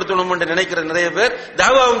திருப்திப்படுத்தணும் என்று நினைக்கிற நிறைய பேர்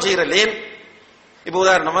தாவாவும் செய்யறல. ஏன்? இப்ப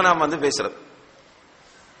உதாரணமா நாம் பேசுறது,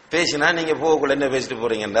 பேசினா நீங்க போகக்குள்ள என்ன பேசிட்டு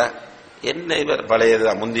போறீங்கடா, என்ன இவர்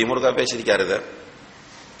பழையதுதான் முந்தி முருகா பேசிருக்காரு,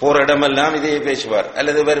 போற இடமெல்லாம் இதே பேசுவார்.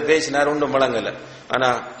 அல்லது இவர் பேசினார் ஒன்றும் வழங்கல, ஆனா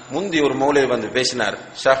முந்தி ஒரு மௌலவி பேசினார்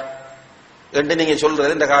ஷா என்று நீங்க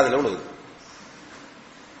சொல்றது இந்த காதல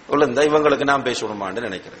விழுந்தா இவங்களுக்கு நான் பேசணுமான்னு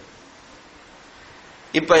நினைக்கிறேன்.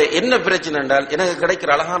 இப்ப என்ன பிரச்சனை என்றால், எனக்கு கிடைக்கிற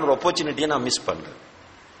அழகான ஒரு ஆப்பர்ச்சுனிட்டியை நான் மிஸ் பண்றேன்.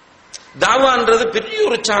 தாவான்றது பெரிய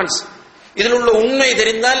ஒரு சான்ஸ். இதில் உள்ள உண்மை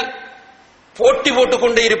தெரிந்தால் போட்டி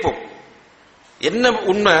போட்டுக்கொண்டே இருப்போம். என்ன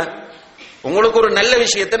உண்மை? உங்களுக்கு ஒரு நல்ல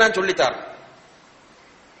விஷயத்தை நான் சொல்லித்தாரேன்,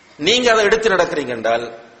 நீங்க அதை எடுத்து நடக்கிறீங்க என்றால்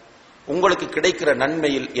உங்களுக்கு கிடைக்கிற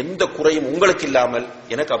நன்மையில் எந்த குறையும் உங்களுக்கு இல்லாமல்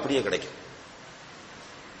எனக்கு அப்படியே கிடைக்கும்.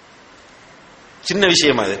 சின்ன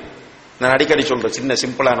விஷயம் அது, நான் அடிக்கடி சொல்றேன். சின்ன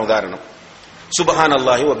சிம்பிளான உதாரணம்,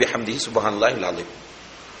 சுப்ஹானல்லாஹி வ பிஹம்திஹி சுப்ஹானல்லாஹில் அஸீம்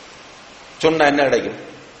சொன்னா என்ன கிடைக்கும்?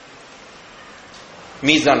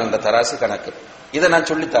 மீசான் என்ற தராசு கணக்கு. இதை நான்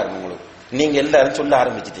சொல்லித்தாரேன் உங்களுக்கு. நீங்க எல்லாரும் சொல்ல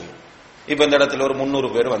ஆரம்பிச்சிட்டீங்க. இப்ப இந்த இடத்துல ஒரு 300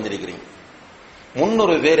 பேர் வந்திருக்கிறீங்க.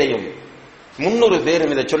 300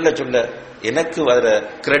 பேரும் இதை சொல்ல சொல்ல எனக்கு வர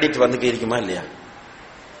கிரெடிட் வந்து இருக்குமா இல்லையா?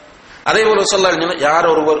 அதே போல சொல்ல யார்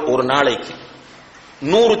ஒருவர் ஒரு நாளைக்கு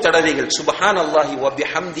 100 தடவைகள் சுப்ஹானல்லாஹி வ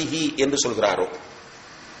பிஹம்திஹி என்று சொல்கிறாரோ,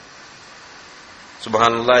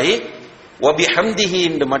 சுப்ஹானல்லாஹி வ பிஹம்திஹி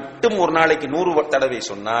என்று மட்டும் ஒரு நாளைக்கு 100 தடவை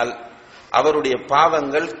சொன்னால் அவருடைய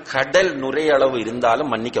பாவங்கள் கடல் நுரையளவு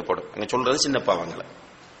இருந்தாலும் மன்னிக்கப்படும். அங்க சொல்றது சின்ன பாவங்களை,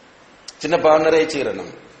 சின்ன பாவம் நிறைய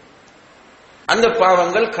செய்யணும். அந்த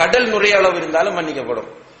பாவங்கள் கடல் நுரையளவு இருந்தாலும் மன்னிக்கப்படும்,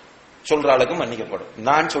 சொல்ற ஆளுக்கும் மன்னிக்கப்படும்.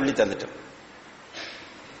 நான் சொல்லி தந்துட்டேன்,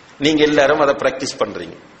 நீங்க எல்லாரும் அதை பிராக்டிஸ்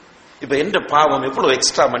பண்றீங்க. இப்ப எந்த பாவம் எவ்வளவு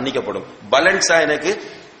எக்ஸ்ட்ரா மன்னிக்கப்படும், பேலன்ஸா எனக்கு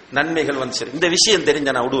நன்மைகள் வந்து சரி. இந்த விஷயம் தெரிஞ்ச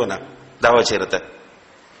நான் விடுவேனா தாவா செய்யறத,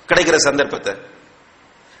 கிடைக்கிற சந்தர்ப்பத்தை?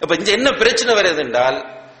 இப்ப இங்க என்ன பிரச்சனை வருது என்றால்,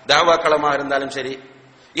 தாவா களமா இருந்தாலும் சரி,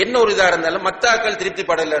 என்ன ஒரு இதா இருந்தாலும் மத்த ஆக்கள் திருப்தி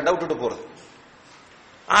படல விட்டுட்டு போறது.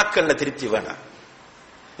 ஆக்கள்ல திருப்தி வேணாம்.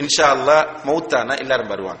 இன்ஷா அல்லாஹ் மௌத்தானா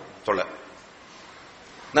எல்லாரும் வருவாங்க சொல்ல.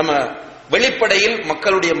 நம்ம வெளிப்படையில்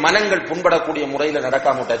மக்களுடைய மனங்கள் புண்படக்கூடிய முறையில்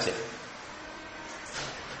நடக்காம விட்டாச்சு.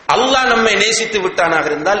 அல்லாஹ் நம்மை நேசித்து விட்டானாக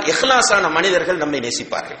இருந்தால் இஹ்லாஸான மனிதர்கள் நம்மை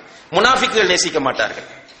நேசிப்பார்கள், முனாஃபிக்குகள் நேசிக்க மாட்டார்கள்.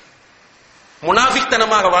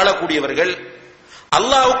 முனாஃபிக்தனமாக வாழக்கூடியவர்கள்,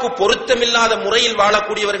 அல்லாஹ்வுக்கு பொருத்தமில்லாத முறையில்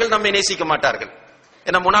வாழக்கூடியவர்கள் நம்மை நேசிக்க மாட்டார்கள்.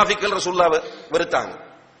 ஏன்னா முனாஃபிக்குகள் ரசூலுல்லாஹ் வெறுத்தாங்க,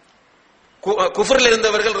 குஃப்ரில்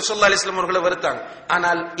இருந்தவர்கள் ரசூலுல்லாஹி அலைஹி வஸல்லம் அவர்களை வெறுத்தாங்க.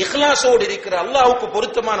 ஆனால் இஹ்லாஸோடு இருக்கிற அல்லாஹ்வுக்கு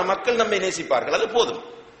பொருத்தமான மக்கள் நம்மை நேசிப்பார்கள், அது போதும்.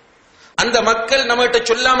 அந்த மக்கள் நம்மகிட்ட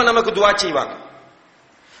சொல்லாம நமக்கு துஆ செய்வாங்க.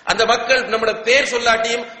 அந்த மக்கள் நம்மளோட பேர்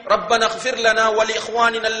சொல்லாட்டியும் ரப்பனா இக்ஃபிர் லனா வ லி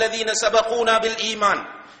இக்வானினா அல்லதீன சபகூனா பில் ஈமான்,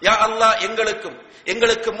 யா அல்லாஹ்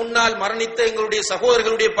எங்களுக்கு முன்னால் மரணித்த எங்களுடைய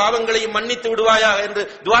சகோதரர்களுடைய பாவங்களையும் மன்னித்து விடுவாயாக என்று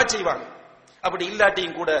துஆ செய்வாங்க. அப்படி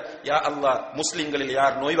இல்லாட்டியும் கூட யா அல்லாஹ் முஸ்லிம்களில்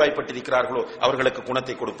யார் நோய்வாய்ப்பட்டிருக்கிறார்களோ அவர்களுக்கு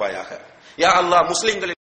குணத்தை கொடுப்பாயாக, யா அல்லாஹ்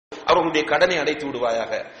முஸ்லிம்களில் அவர்களுடைய கடனை அடைத்து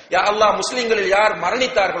விடுவாயாக, யா அல்லாஹ் முஸ்லிம்களில் யார்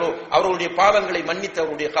மரணித்தார்களோ அவர்களுடைய பாவங்களை மன்னித்து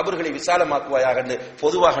அவருடைய கபர்களை விசாலமாக்குவாயாக என்று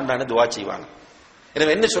பொதுவாக துஆ செய்வாங்க.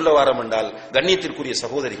 எனவே என்ன சொல்ல வாரம் என்றால், கண்ணியத்திற்குரிய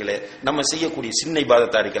சகோதரிகளே, நம்ம செய்யக்கூடிய சின்ன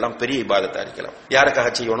இபாதத்தா இருக்கலாம், பெரிய இபாதத்தா இருக்கலாம், யாருக்காக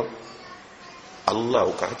செய்யணும்?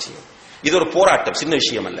 அல்லாஹ்வுக்காக செய்யணும். இது ஒரு போராட்டம், சின்ன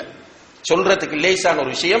விஷயம் அல்ல. சொல்றதுக்கு லேசான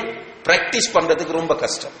ஒரு விஷயம், பிராக்டிஸ் பண்றதுக்கு ரொம்ப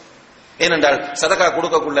கஷ்டம். ஏனென்றால் சதகா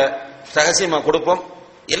கொடுக்கக்குள்ள ரகசியமா கொடுப்போம்,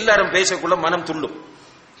 எல்லாரும் பேசக்குள்ள மனம் துள்ளும்.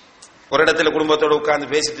 ஒரு இடத்துல குடும்பத்தோட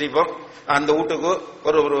உட்கார்ந்து பேசிட்டு இருப்போம், அந்த வீட்டுக்கு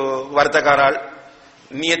ஒரு வர்த்தகாரால்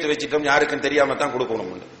நியத்து வச்சுட்டோம், யாருக்கும் தெரியாம தான்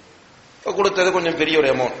கொடுக்கணும். இப்ப கொடுத்தது கொஞ்சம் பெரிய ஒரு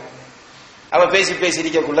அமௌண்ட், அவ பேசி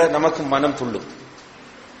இருக்கக்குள்ள நமக்கு மனம் துள்ளும்.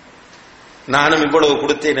 நானும் இவ்வளவு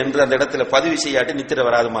கொடுத்தேன் என்று அந்த இடத்துல பதிவு செய்யாட்டி நித்திர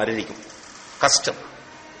வராது மாதிரி இருக்கும், கஷ்டம்.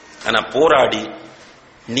 ஆனா போராடி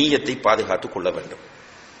நீயத்தை பாதுகாத்துக் கொள்ள வேண்டும்.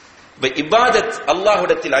 இப்ப இபாதத்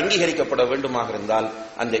அல்லாஹ்விடத்தில் அங்கீகரிக்கப்பட வேண்டுமாக இருந்தால்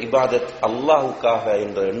அந்த இபாதத் அல்லாஹ்வுக்காக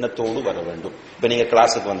என்ற எண்ணத்தோடு வர வேண்டும். இப்ப நீங்க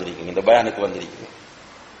கிளாஸுக்கு வந்திருக்கீங்க, இந்த பயானுக்கு வந்திருக்கீங்க,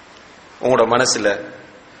 உங்களோட மனசுல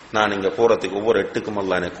நான் இங்க போறதுக்கு ஒவ்வொரு எட்டுக்கும்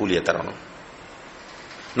அல்லாஹ் எனக்கு கூலியை தரணும்,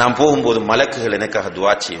 நான் போகும்போது மலக்குகள் எனக்காக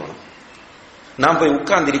துஆ செய்யணும், நான் போய்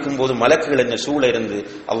உட்கார்ந்து இருக்கும் போது மலக்குகள் என்ன சூழ இருந்து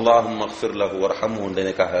அல்லாஹும்ம இக்ஃபிர் லஹு வர்ஹம்ஹு என்று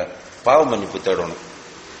எனக்காக பாவ மன்னிப்பு தேடணும்.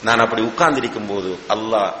 நான் அப்படி உட்கார்ந்து இருக்கும் போது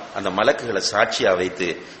அல்லாஹ் அந்த மலக்குகளை சாட்சியா வைத்து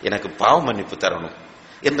எனக்கு பாவ மன்னிப்பு தரணும்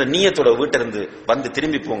என்ற நியத்தோட வீட்டிலிருந்து வந்து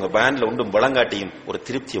திரும்பி போங்க. பயான்ல உண்டும் வழங்காட்டியும் ஒரு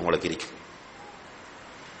திருப்தி உங்களுக்கு இருக்கும்.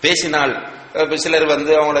 பேசினால் சிலர்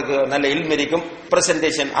அவங்களுக்கு நல்ல இல்மு இருக்கும்,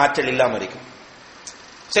 பிரசன்டேஷன் ஆற்றல் இல்லாம இருக்கும்.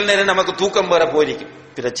 சில நேரம் நமக்கு தூக்கம் வர போயிருக்கும்,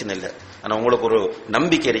 பிரச்சனை இல்லை. ஆனா உங்களுக்கு ஒரு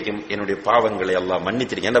நம்பிக்கை இருக்கும், என்னுடைய பாவங்களை எல்லாம்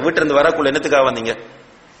மன்னித்திருக்கேன். அந்த வீட்டிலிருந்து வரக்குள்ள என்னத்துக்காக வந்தீங்க?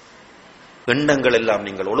 எண்ணங்கள் எல்லாம்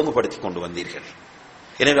நீங்கள் ஒழுங்குபடுத்தி கொண்டு வந்தீர்கள்.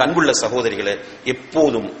 எனவே அன்புள்ள சகோதரிகளை,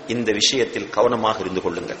 எப்போதும் இந்த விஷயத்தில் கவனமாக இருந்து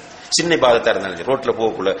கொள்ளுங்கள். சின்ன பாதத்தா இருந்தாலும் ரோட்ல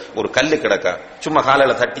போகக்குள்ள ஒரு கல்லு கிடக்கா, சும்மா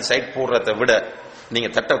காலையில தட்டி சைட் போடுறதை விட நீங்க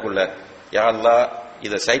தட்டக்குள்ள யா அல்லாஹ்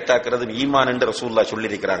இதை சைட் ஆக்குறது ஈமான் என்று ரசூலுல்லாஹ் சொல்லி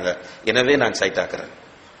இருக்கிறாங்க, எனவே நான் சைட் ஆக்குறேன்.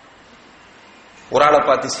 ஒரு ஆளை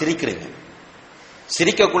பார்த்து சிரிக்கிறீங்க,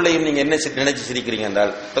 சிரிக்கக்குள்ளையும் நீங்க என்ன நினைச்சு சிரிக்கிறீங்க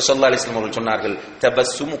என்றால் ஸல்லல்லாஹு அலைஹி வஸல்லம் அவர்கள் சொன்னார்கள்,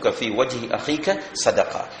 தபஸ்ஸுமுக ஃபீ வஜ்ஹி அஹீக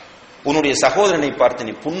சதகா, உன்னுடைய சகோதரனை பார்த்து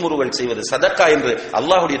நீ புன்முறுவல் செய்வது சதக்கா என்று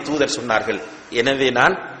அல்லாஹ்வுடைய தூதர் சொன்னார்கள், எனவே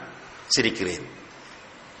நான் சிரிக்கிறேன்.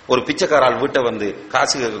 ஒரு பிச்சைக்காரால் வீட்டை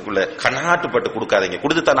காசு கேட்கக்குள்ள கண்ணாட்டுப்பட்டு கொடுக்காதீங்க,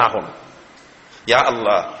 கொடுத்துத்தான் ஆகணும். யா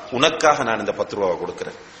அல்லாஹ் உனக்காக நான் இந்த 10 ரூபாவை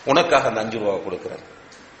கொடுக்கிறேன், உனக்காக அந்த 5 ரூபாவை கொடுக்கிறேன்.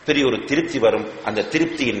 பெரிய ஒரு திருப்தி வரும். அந்த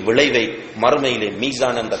திருப்தியின் விளைவை மறுமையிலே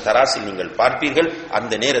மீசான் என்ற தராசில் நீங்கள் பார்ப்பீர்கள்.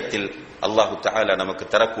 அந்த நேரத்தில் அல்லாஹு தஆலா நமக்கு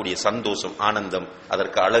தரக்கூடிய சந்தோஷம், ஆனந்தம்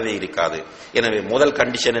அதற்கு அளவே இருக்காது. எனவே முதல்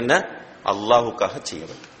கண்டிஷன் என்ன? அல்லாஹுக்காக செய்ய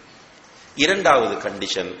வேண்டும். இரண்டாவது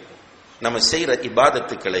கண்டிஷன், நம்ம செய்யற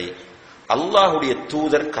இபாதத்துக்களை அல்லாஹுடைய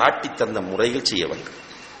தூதர் காட்டி தந்த முறையில் செய்ய வேண்டும்.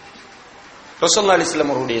 ரசூலுல்லாஹி அலைஹி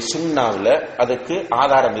வஸல்லம் அவருடைய சுன்னாவுல அதுக்கு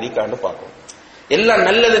ஆதாரம் இருக்கான்னு பார்ப்போம். எல்லாம்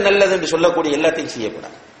நல்லது நல்லது என்று சொல்லக்கூடிய எல்லாத்தையும்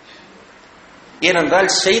செய்யப்படாது. ஏனென்றால்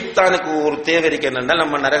ஷைத்தானுக்கு ஒரு தேவை இருக்கு என்னென்றால்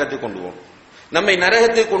நம்ம நரகத்துக்கு கொண்டு போகணும். நம்மை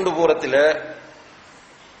நரகத்துக்கு கொண்டு போறதுல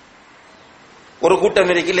ஒரு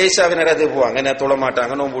கூட்டம் இருக்கு, லேசாவே நரகத்துக்கு போவாங்க. என்ன தொழ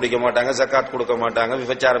மாட்டாங்க, நோன்பு பிடிக்க மாட்டாங்க, ஜக்காத் கொடுக்க மாட்டாங்க,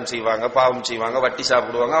 விபச்சாரம் செய்வாங்க, பாவம் செய்வாங்க, வட்டி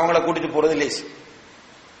சாப்பிடுவாங்க. அவங்கள கூட்டிட்டு போறது லேசு.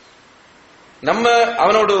 நம்ம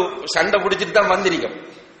அவனோடு சண்டை பிடிச்சிட்டு தான் வந்திருக்கோம்.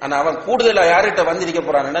 ஆனா அவன் கூடுதலா யார்கிட்ட வந்திருக்க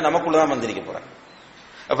போறான்னா நமக்குள்ளதான் வந்திருக்க போறான்.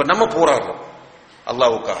 அப்ப நம்ம போராடுறோம்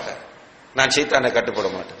அல்லாஹ்வுக்காக. நான் ஷைத்தானை கட்டுப்பட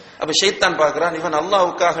மாட்டேன். அப்ப ஷைத்தான் பார்க்கிறான், இவன்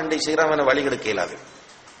அல்லாஹ்வுக்காக செய்யறான், வழிகெடுக்க இயலாது.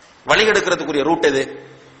 வழிகெடுக்கிறதுக்குரிய ரூட் எது?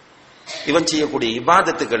 இவன் செய்யக்கூடிய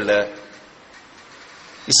இபாதத்துக்கள்ல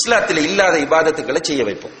இஸ்லாத்தில் இல்லாத இபாதத்துக்களை செய்ய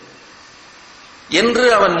வைப்போம் என்று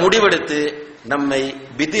அவன் முடிவெடுத்து நம்மை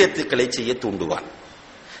பித்அத்துக்களை செய்ய தூண்டுவான்.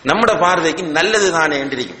 நம்மட பார்வைக்கு நல்லது தானே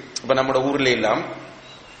என்றிருக்கும். இப்ப நம்ம ஊர்ல எல்லாம்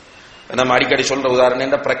நம்ம அடிக்கடி சொல்ற உதாரணம்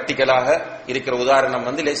என்ன, பிராக்டிக்கலாக இருக்கிற உதாரணம்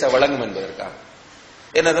லேசா வழங்கும் என்பதற்காக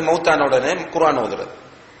என்னது, மௌத்தான உடனே குர்ஆன் ஓதுறது.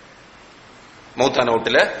 மௌத்தான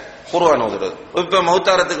வீட்டுல குர்ஆன் ஓதுறது. இப்ப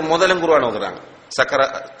மௌத்தாரத்துக்கு முதலும் குர்ஆன் ஓதுறாங்க. சக்கர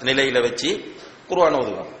நிலையில வச்சு குர்ஆன்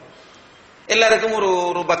ஓதுவாங்க. எல்லாருக்கும்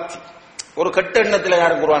ஒரு பக்தி, ஒரு கெட்ட எண்ணத்துல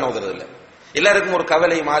யாரும் குர்ஆன் ஓதுறது இல்லை. எல்லாருக்கும் ஒரு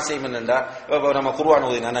கவலையும் ஆசையும் என்னண்டா, நம்ம குர்ஆன்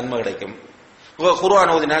ஓதினா நன்மை கிடைக்கும்,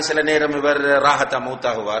 குர்ஆன் ஓதினா சில நேரம் இவர் ராஹத்தா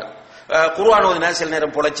மௌத்தாகுவார், குர்ஆன் ஓதினா சில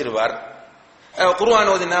நேரம் பொழைச்சிருவார்,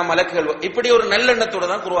 குர்ஆன் ஓதினா மலக்குகள், இப்படி ஒரு நல்லெண்ணத்தோட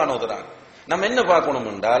தான் குர்ஆன் ஓதுறாங்க. நம்ம என்ன பார்க்கணும்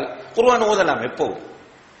என்றால், குர்ஆன் ஓதலாம் எப்பவும்.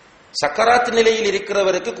 சக்கராத் நிலையில்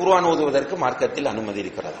இருக்கிறவருக்கு குர்ஆன் ஓதுவதற்கு மார்க்கத்தில் அனுமதி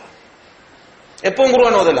இருக்கிறதா? எப்பவும்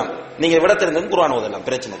குர்ஆன் ஓதலாம். நீங்க விடத்திருந்தும் குர்ஆன் ஓதலாம்,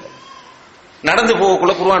 பிரச்சனை இல்லை. நடந்து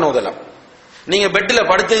போகக்குள்ள குர்ஆன் ஓதலாம். நீங்க பெட்ல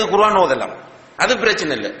படுத்து குர்ஆன் ஓதலாம், அது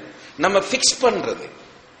பிரச்சனை இல்லை. நம்ம பிக்ஸ் பண்றது,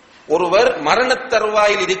 ஒருவர் மரண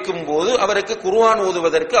தருவாயில் இருக்கும் போது அவருக்கு குர்ஆன்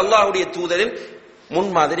ஓதுவதற்கு அல்லாஹ்வுடைய தூதரின்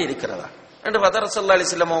முன்மாதிரி இருக்கிறதா என்று பார்த்தா, ரசூலுல்லாஹி அலைஹி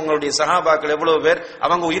வஸல்லம் அவங்களுடைய சஹாபாக்கள் எவ்வளவு பேர்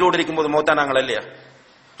அவங்க உயிரோடு இருக்கும் போது மௌத்தானாங்களா இல்லையா?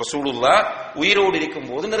 ரசூலுல்லாஹ் உயிரோடு இருக்கும்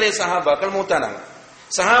போது நிறைய சஹாபாக்கள் மௌத்தானாங்க.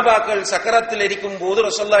 சஹாபாக்கள் சக்கராத்தில் இருக்கும் போது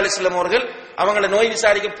ரசூலுல்லாஹி அலைஹி வஸல்லம் அவர்கள் அவங்கள நோய்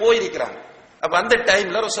விசாரிக்க போயிருக்கிறாங்க. அப்ப அந்த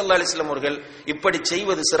டைம்ல ரசூலுல்லாஹி அலைஹி வஸல்லம் அவர்கள் இப்படி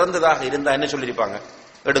செய்வது சிறந்ததாக இருந்தா என்ன சொல்லிருப்பாங்க?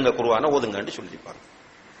 எடுங்க குர்ஆனை ஓதுங்கன்னு சொல்லிருப்பாங்க.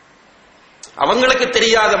 அவங்களுக்கு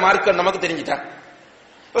தெரியாத மார்க்கம் நமக்கு தெரிஞ்சிட்டா.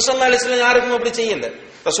 ரசூலுல்லாஹி அலைஹி வஸல்லம் யாருக்கும் அப்படி செய்யல.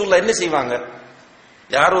 ரசூலுல்லாஹ் என்ன செய்வாங்க?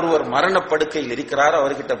 யார் ஒருவர் மரணப்படுக்கையில் இருக்கிறார்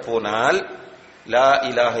அவர்கிட்ட போனால் லா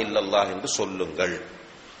இலாஹ இல்லல்லாஹ் என்று சொல்லுங்கள்.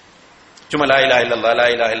 சும்மா லா இலாஹ இல்லல்லாஹ் லா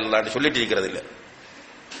இலாஹ இல்லல்லாஹ் சொல்லிட்டு இருக்கிறது இல்ல.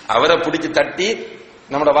 அவரை பிடிச்சு தட்டி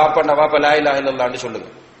நம்மட வாப்பாண்ட வாப்பா லா இலாஹ இல்லல்லாஹ் சொல்லுங்க,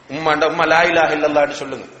 உம்மாண்ட உம்மா லா இலாஹ இல்லல்லாஹ்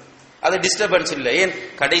சொல்லுங்க. அது டிஸ்டர்பன்ஸ் இல்லை. ஏன்?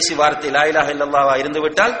 கடைசி வார்த்தை லா இலாஹ இல்லல்லாஹ் இருந்து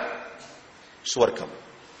விட்டால் சுவர்க்கம்.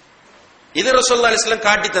 இது ரசூலுல்லாஹி அலைஹி வஸல்லம்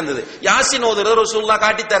காட்டி தந்தது. யாசின் ஓதுறது ரசூலுல்லாஹ்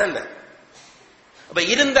காட்டி தரல. அப்ப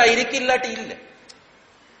இருந்தா இருக்கு, இல்லாட்டி இல்ல.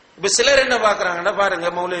 இப்ப சிலர் என்ன பாக்குறாங்கன்னா, பாருங்க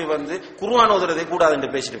மௌலவி குர்ஆன் ஓதுறதே கூடாது என்று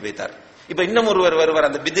பேசிட்டு போய்த்தார். இப்ப இன்னும் ஒருவர் வருவார்,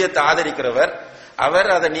 அந்த பித்அத்தை ஆதரிக்கிறவர், அவர்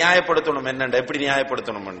அதை நியாயப்படுத்தணும். என்னண்டா எப்படி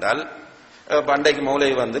நியாயப்படுத்தணும் என்றால், அன்றைக்கு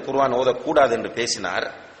மௌலவி குர்ஆன் ஓதக்கூடாது என்று பேசினார்.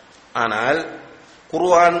 ஆனால்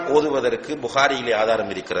குர்ஆன் ஓதுவதற்கு புகாரியிலே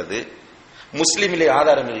ஆதாரம் இருக்கிறது, முஸ்லிமிலே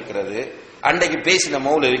ஆதாரம் இருக்கிறது. அன்றைக்கு பேசின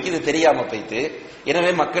மௌலவிக்கு இது தெரியாம போய்த்து,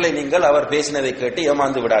 எனவே மக்களை நீங்கள் அவர் பேசினதை கேட்டு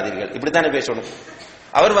ஏமாந்து விடாதீர்கள், இப்படித்தானே பேசணும்.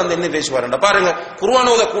 அவர் என்ன பேசுவார் பாருங்க, குர்ஆன்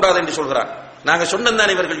ஓதக்கூடாது என்று சொல்கிறார். நாங்க சொன்னோம்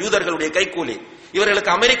தானே இவர்கள் யூதர்களுடைய கைக்கூலி,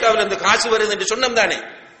 இவர்களுக்கு அமெரிக்காவில் இருந்து காசு வருது என்று சொன்னோம் தானே.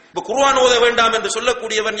 இப்ப குர்ஆன் ஓத வேண்டாம் என்று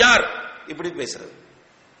சொல்லக்கூடியவன் யார்? இப்படி பேசுறது.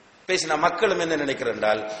 பேசினா மக்களும் என்ன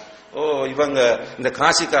நினைக்கிறால், ஓ இவங்க இந்த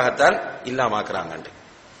காசிக்காகத்தான் இல்லாமக்குறாங்க.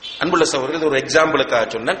 அன்புள்ள சகோதரர்கள், ஒரு எக்ஸாம்பிளுக்காக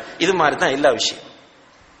சொன்ன இது மாதிரி தான் எல்லா விஷயம்.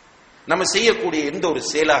 நம்ம செய்யக்கூடிய எந்த ஒரு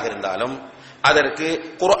செயலாக இருந்தாலும் அதற்கு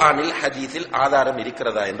குர்ஆனில் ஹதீஸில் ஆதாரம்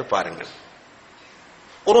இருக்கிறதா என்று பாருங்கள்.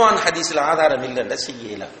 குர்ஆன் ஹதீஸில் ஆதாரம் இல்லைன்னா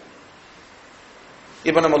செய்யல.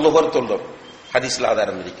 இப்ப நம்ம லுஹர் சொல்றோம், ஹதீஸ்ல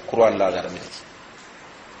ஆதாரம் இருக்கு, குர்ஆன்ல ஆதாரம் இருக்கு.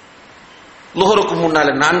 லுஹருக்கு முன்னால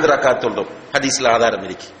 4 ரக்காத் சொல்றோம், ஹதீஸ்ல ஆதாரம்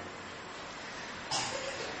இருக்கு.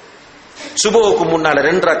 சுபஹுக்கு முன்னால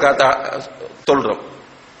 2 ரக்காத் சொல்றோம்,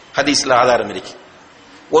 ஹதீஸ்ல ஆதாரம் இருக்கு.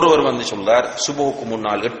 ஒருவர் சொல்றார், சுபஹுக்கு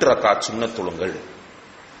முன்னால் 8 ரக்காத் சுன்னத் தொழுங்கள்.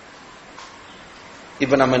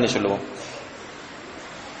 இப்ப நம்ம என்ன சொல்லுவோம்?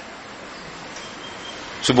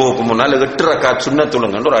 சுபஹுக்கு முன்னால் 8 ரக்காத் சுன்னத்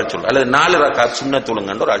தொழுங்கன்னு ஒரு ஆள் சொல்ற, அல்லது 4 ரக்காத் சுன்னத்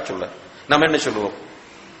தொழுங்கன்னு ஒரு ஆள் சொல்ற. நம்ம என்ன சொல்லுவோம்?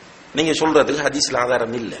 நீங்க சொல்றதுக்கு ஹதீஸ்ல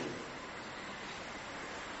ஆதாரம் இல்லை.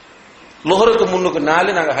 லுஹருக்கு முன்னுக்கு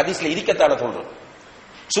 4 நாங்க ஹதீஸ்ல இருக்கத்தால சொல்றோம்.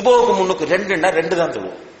 சுபஹுக்கு முன்னுக்கு 2ன்னா 2 தான்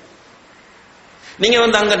சொல்லுவோம். நீங்க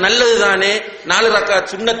அங்க நல்லது தானே, 4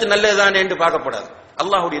 ரக்காத் சுன்னத்து நல்லது தானே என்று பார்க்கப்படாது.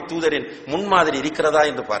 அல்லாஹ்வுடைய தூதரின் முன்மாதிரி இருக்கிறதா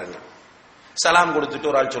என்று பாருங்க. சலாம் கொடுத்துட்டு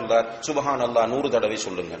ஒரு ஆள் சொல்றார், சுபஹான் அல்லாஹ் 100 தடவை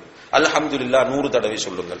சொல்லுங்கள், அல்ஹம்துலில்லாஹ் 100 தடவை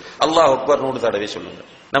சொல்லுங்கள், அல்லாஹ் அக்பர் 100 தடவை சொல்லுங்கள்.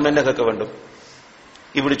 நம்ம என்ன கேட்க வேண்டும்?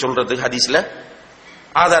 இப்படி சொல்றதுக்கு ஹதீஸ்ல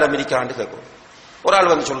ஆதாரம் இருக்கான்னு கேட்கிறோம். ஒரு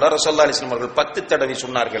ஆள் வந்து சொல்றார், ரசூலுல்லாஹி அலைஹி வஸல்லம் அவர்கள் 10 தடவை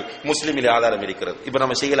சொன்னார்கள், முஸ்லிமிலே ஆதாரம் இருக்கிறது. இப்ப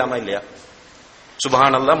நம்ம செய்யலாமா இல்லையா?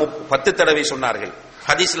 சுப்ஹானல்லாஹ், 10 தடவை சொன்னார்கள்.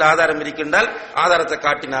 ஹதீஸ்ல ஆதாரம் இருக்கின்றால் ஆதாரத்தை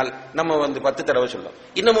காட்டினால் நம்ம வந்து 10 தடவை சொல்லலாம்.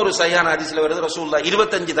 இன்னும் ஒரு சஹீஹான ஹதீஸ்ல வருது, ரசூலுல்லாஹ்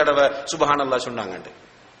 25 தடவை சுப்ஹானல்லாஹ் சொன்னாங்க.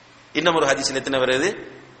 இன்னும் ஒரு ஹதீஸ்ல எத்தனை வருது?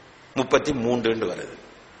 33 வருது.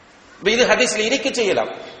 இது ஹதீஸ்ல இருக்க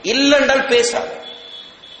செய்யலாம். இல்லென்றால் பேசாது.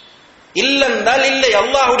 இல்லென்றால் இல்லை,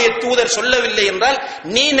 அல்லாஹ்வுடைய தூதர் சொல்லவில்லை என்றால்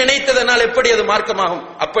நீ நினைத்ததனால் எப்படி அது மார்க்கமாகும்?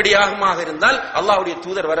 அப்படியாக இருந்தால் அல்லாஹ்வுடைய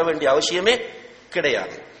தூதர் வர வேண்டிய அவசியமே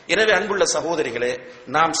கிடையாது. எனவே அன்புள்ள சகோதரிகளே,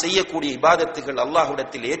 நாம் செய்யக்கூடிய இபாதத்துகள்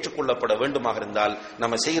அல்லாஹ்விடத்தில் ஏற்றுக்கொள்ளப்பட வேண்டுமாக இருந்தால்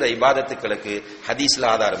நம்ம செய்யற இபாதத்துகளுக்கு ஹதீஸ்ல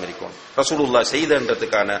ஆதாரம் இருக்கும், ரசூலுல்லாஹ்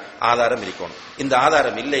செய்தன்றதுக்கான ஆதாரம் இருக்கும். இந்த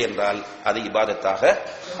ஆதாரம் இல்லை என்றால் அது இபாதத்தாக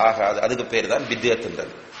ஆகாது. அதுக்கு பேர் தான் பித்அத்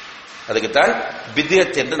என்றது. அதுக்குத்தான்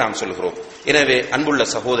பித்அத் என்று நாம் சொல்கிறோம். எனவே அன்புள்ள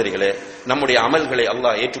சகோதரிகளே, நம்முடைய அமல்களை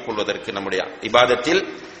அல்லாஹ் ஏற்றுக்கொள்வதற்கு நம்முடைய இபாதத்தில்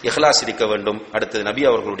இஹ்லாஸ் இருக்க வேண்டும். அடுத்தது நபி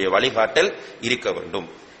அவர்களுடைய வழிகாட்டல் இருக்க வேண்டும்.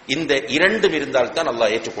 இந்த இரண்டும் இருந்தால் தான்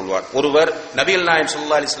அல்லாஹ் ஏற்றுக்கொள்வார். ஒருவர் நபிகள் நாயகம்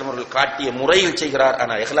ஸல்லல்லாஹு அலைஹி வஸல்லம் அவர்கள் காட்டிய முறையில் செய்கிறார்,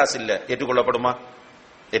 ஆனா இஹ்லாஸ் இல்ல, ஏற்றுக்கொள்ளப்படுமா?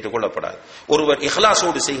 ஏற்றுக்கொள்ளப்படாது. ஒருவர்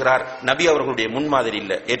இஹ்லாஸோடு செய்கிறார், நபி அவர்களுடைய முன்மாதிரி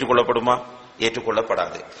இல்ல, ஏற்றுக்கொள்ளப்படுமா?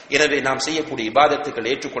 ஏற்றுக்கொள்ளப்படாது. எனவே நாம் செய்யக்கூடிய இபாதத்துக்கள்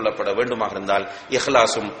ஏற்றுக்கொள்ளப்பட வேண்டுமாக இருந்தால்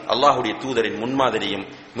இஹ்லாஸும் அல்லாஹ்வுடைய தூதரின் முன்மாதிரியும்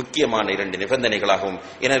முக்கியமான 2 நிபந்தனைகளாகும்.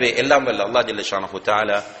 எனவே எல்லாம் வல்ல அல்லாஹ் ஜல்ல ஷானஹு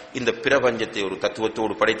தஆலா இந்த பிரபஞ்சத்தை ஒரு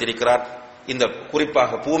தத்துவத்தோடு படைத்திருக்கிறார். இந்த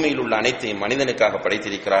குறிப்பாக பூமியில் உள்ள அனைத்தையும் மனிதனுக்காக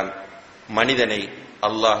படைத்திருக்கிறான். மனிதனை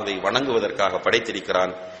அல்லாஹ்வை வணங்குவதற்காக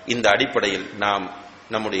படைத்திருக்கிறான். இந்த அடிப்படையில் நாம்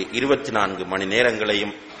நம்முடைய 24 மணி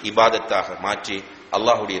நேரங்களையும் இபாதத்தாக மாற்றி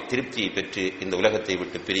அல்லாஹ்வுடைய திருப்தியை பெற்று இந்த உலகத்தை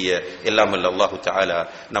விட்டு பிரிய எல்லாம் வல்ல அல்லாஹு தஆலா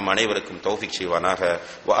நம் அனைவருக்கும் தௌஃபீக் செய்வானாக.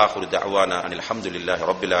 வ ஆகிரு தஅவானா அனில் ஹம்துலில்லாஹி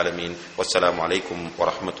ரப்பில் ஆலமீன். வஸ்ஸலாமு அலைக்கும்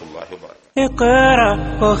வரஹ்மத்துல்லாஹி வபரகாத்துஹு. اقرأ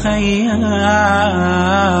أخيا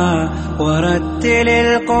ورتل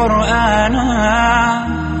القرآن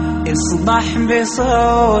اصبح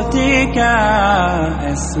بصوتك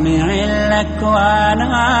اسمع الأكوان.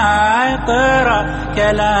 اقرأ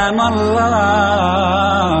كلام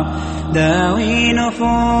الله داوي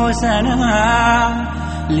نفوسنا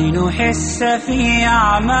لنحس في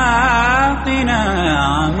أعماقنا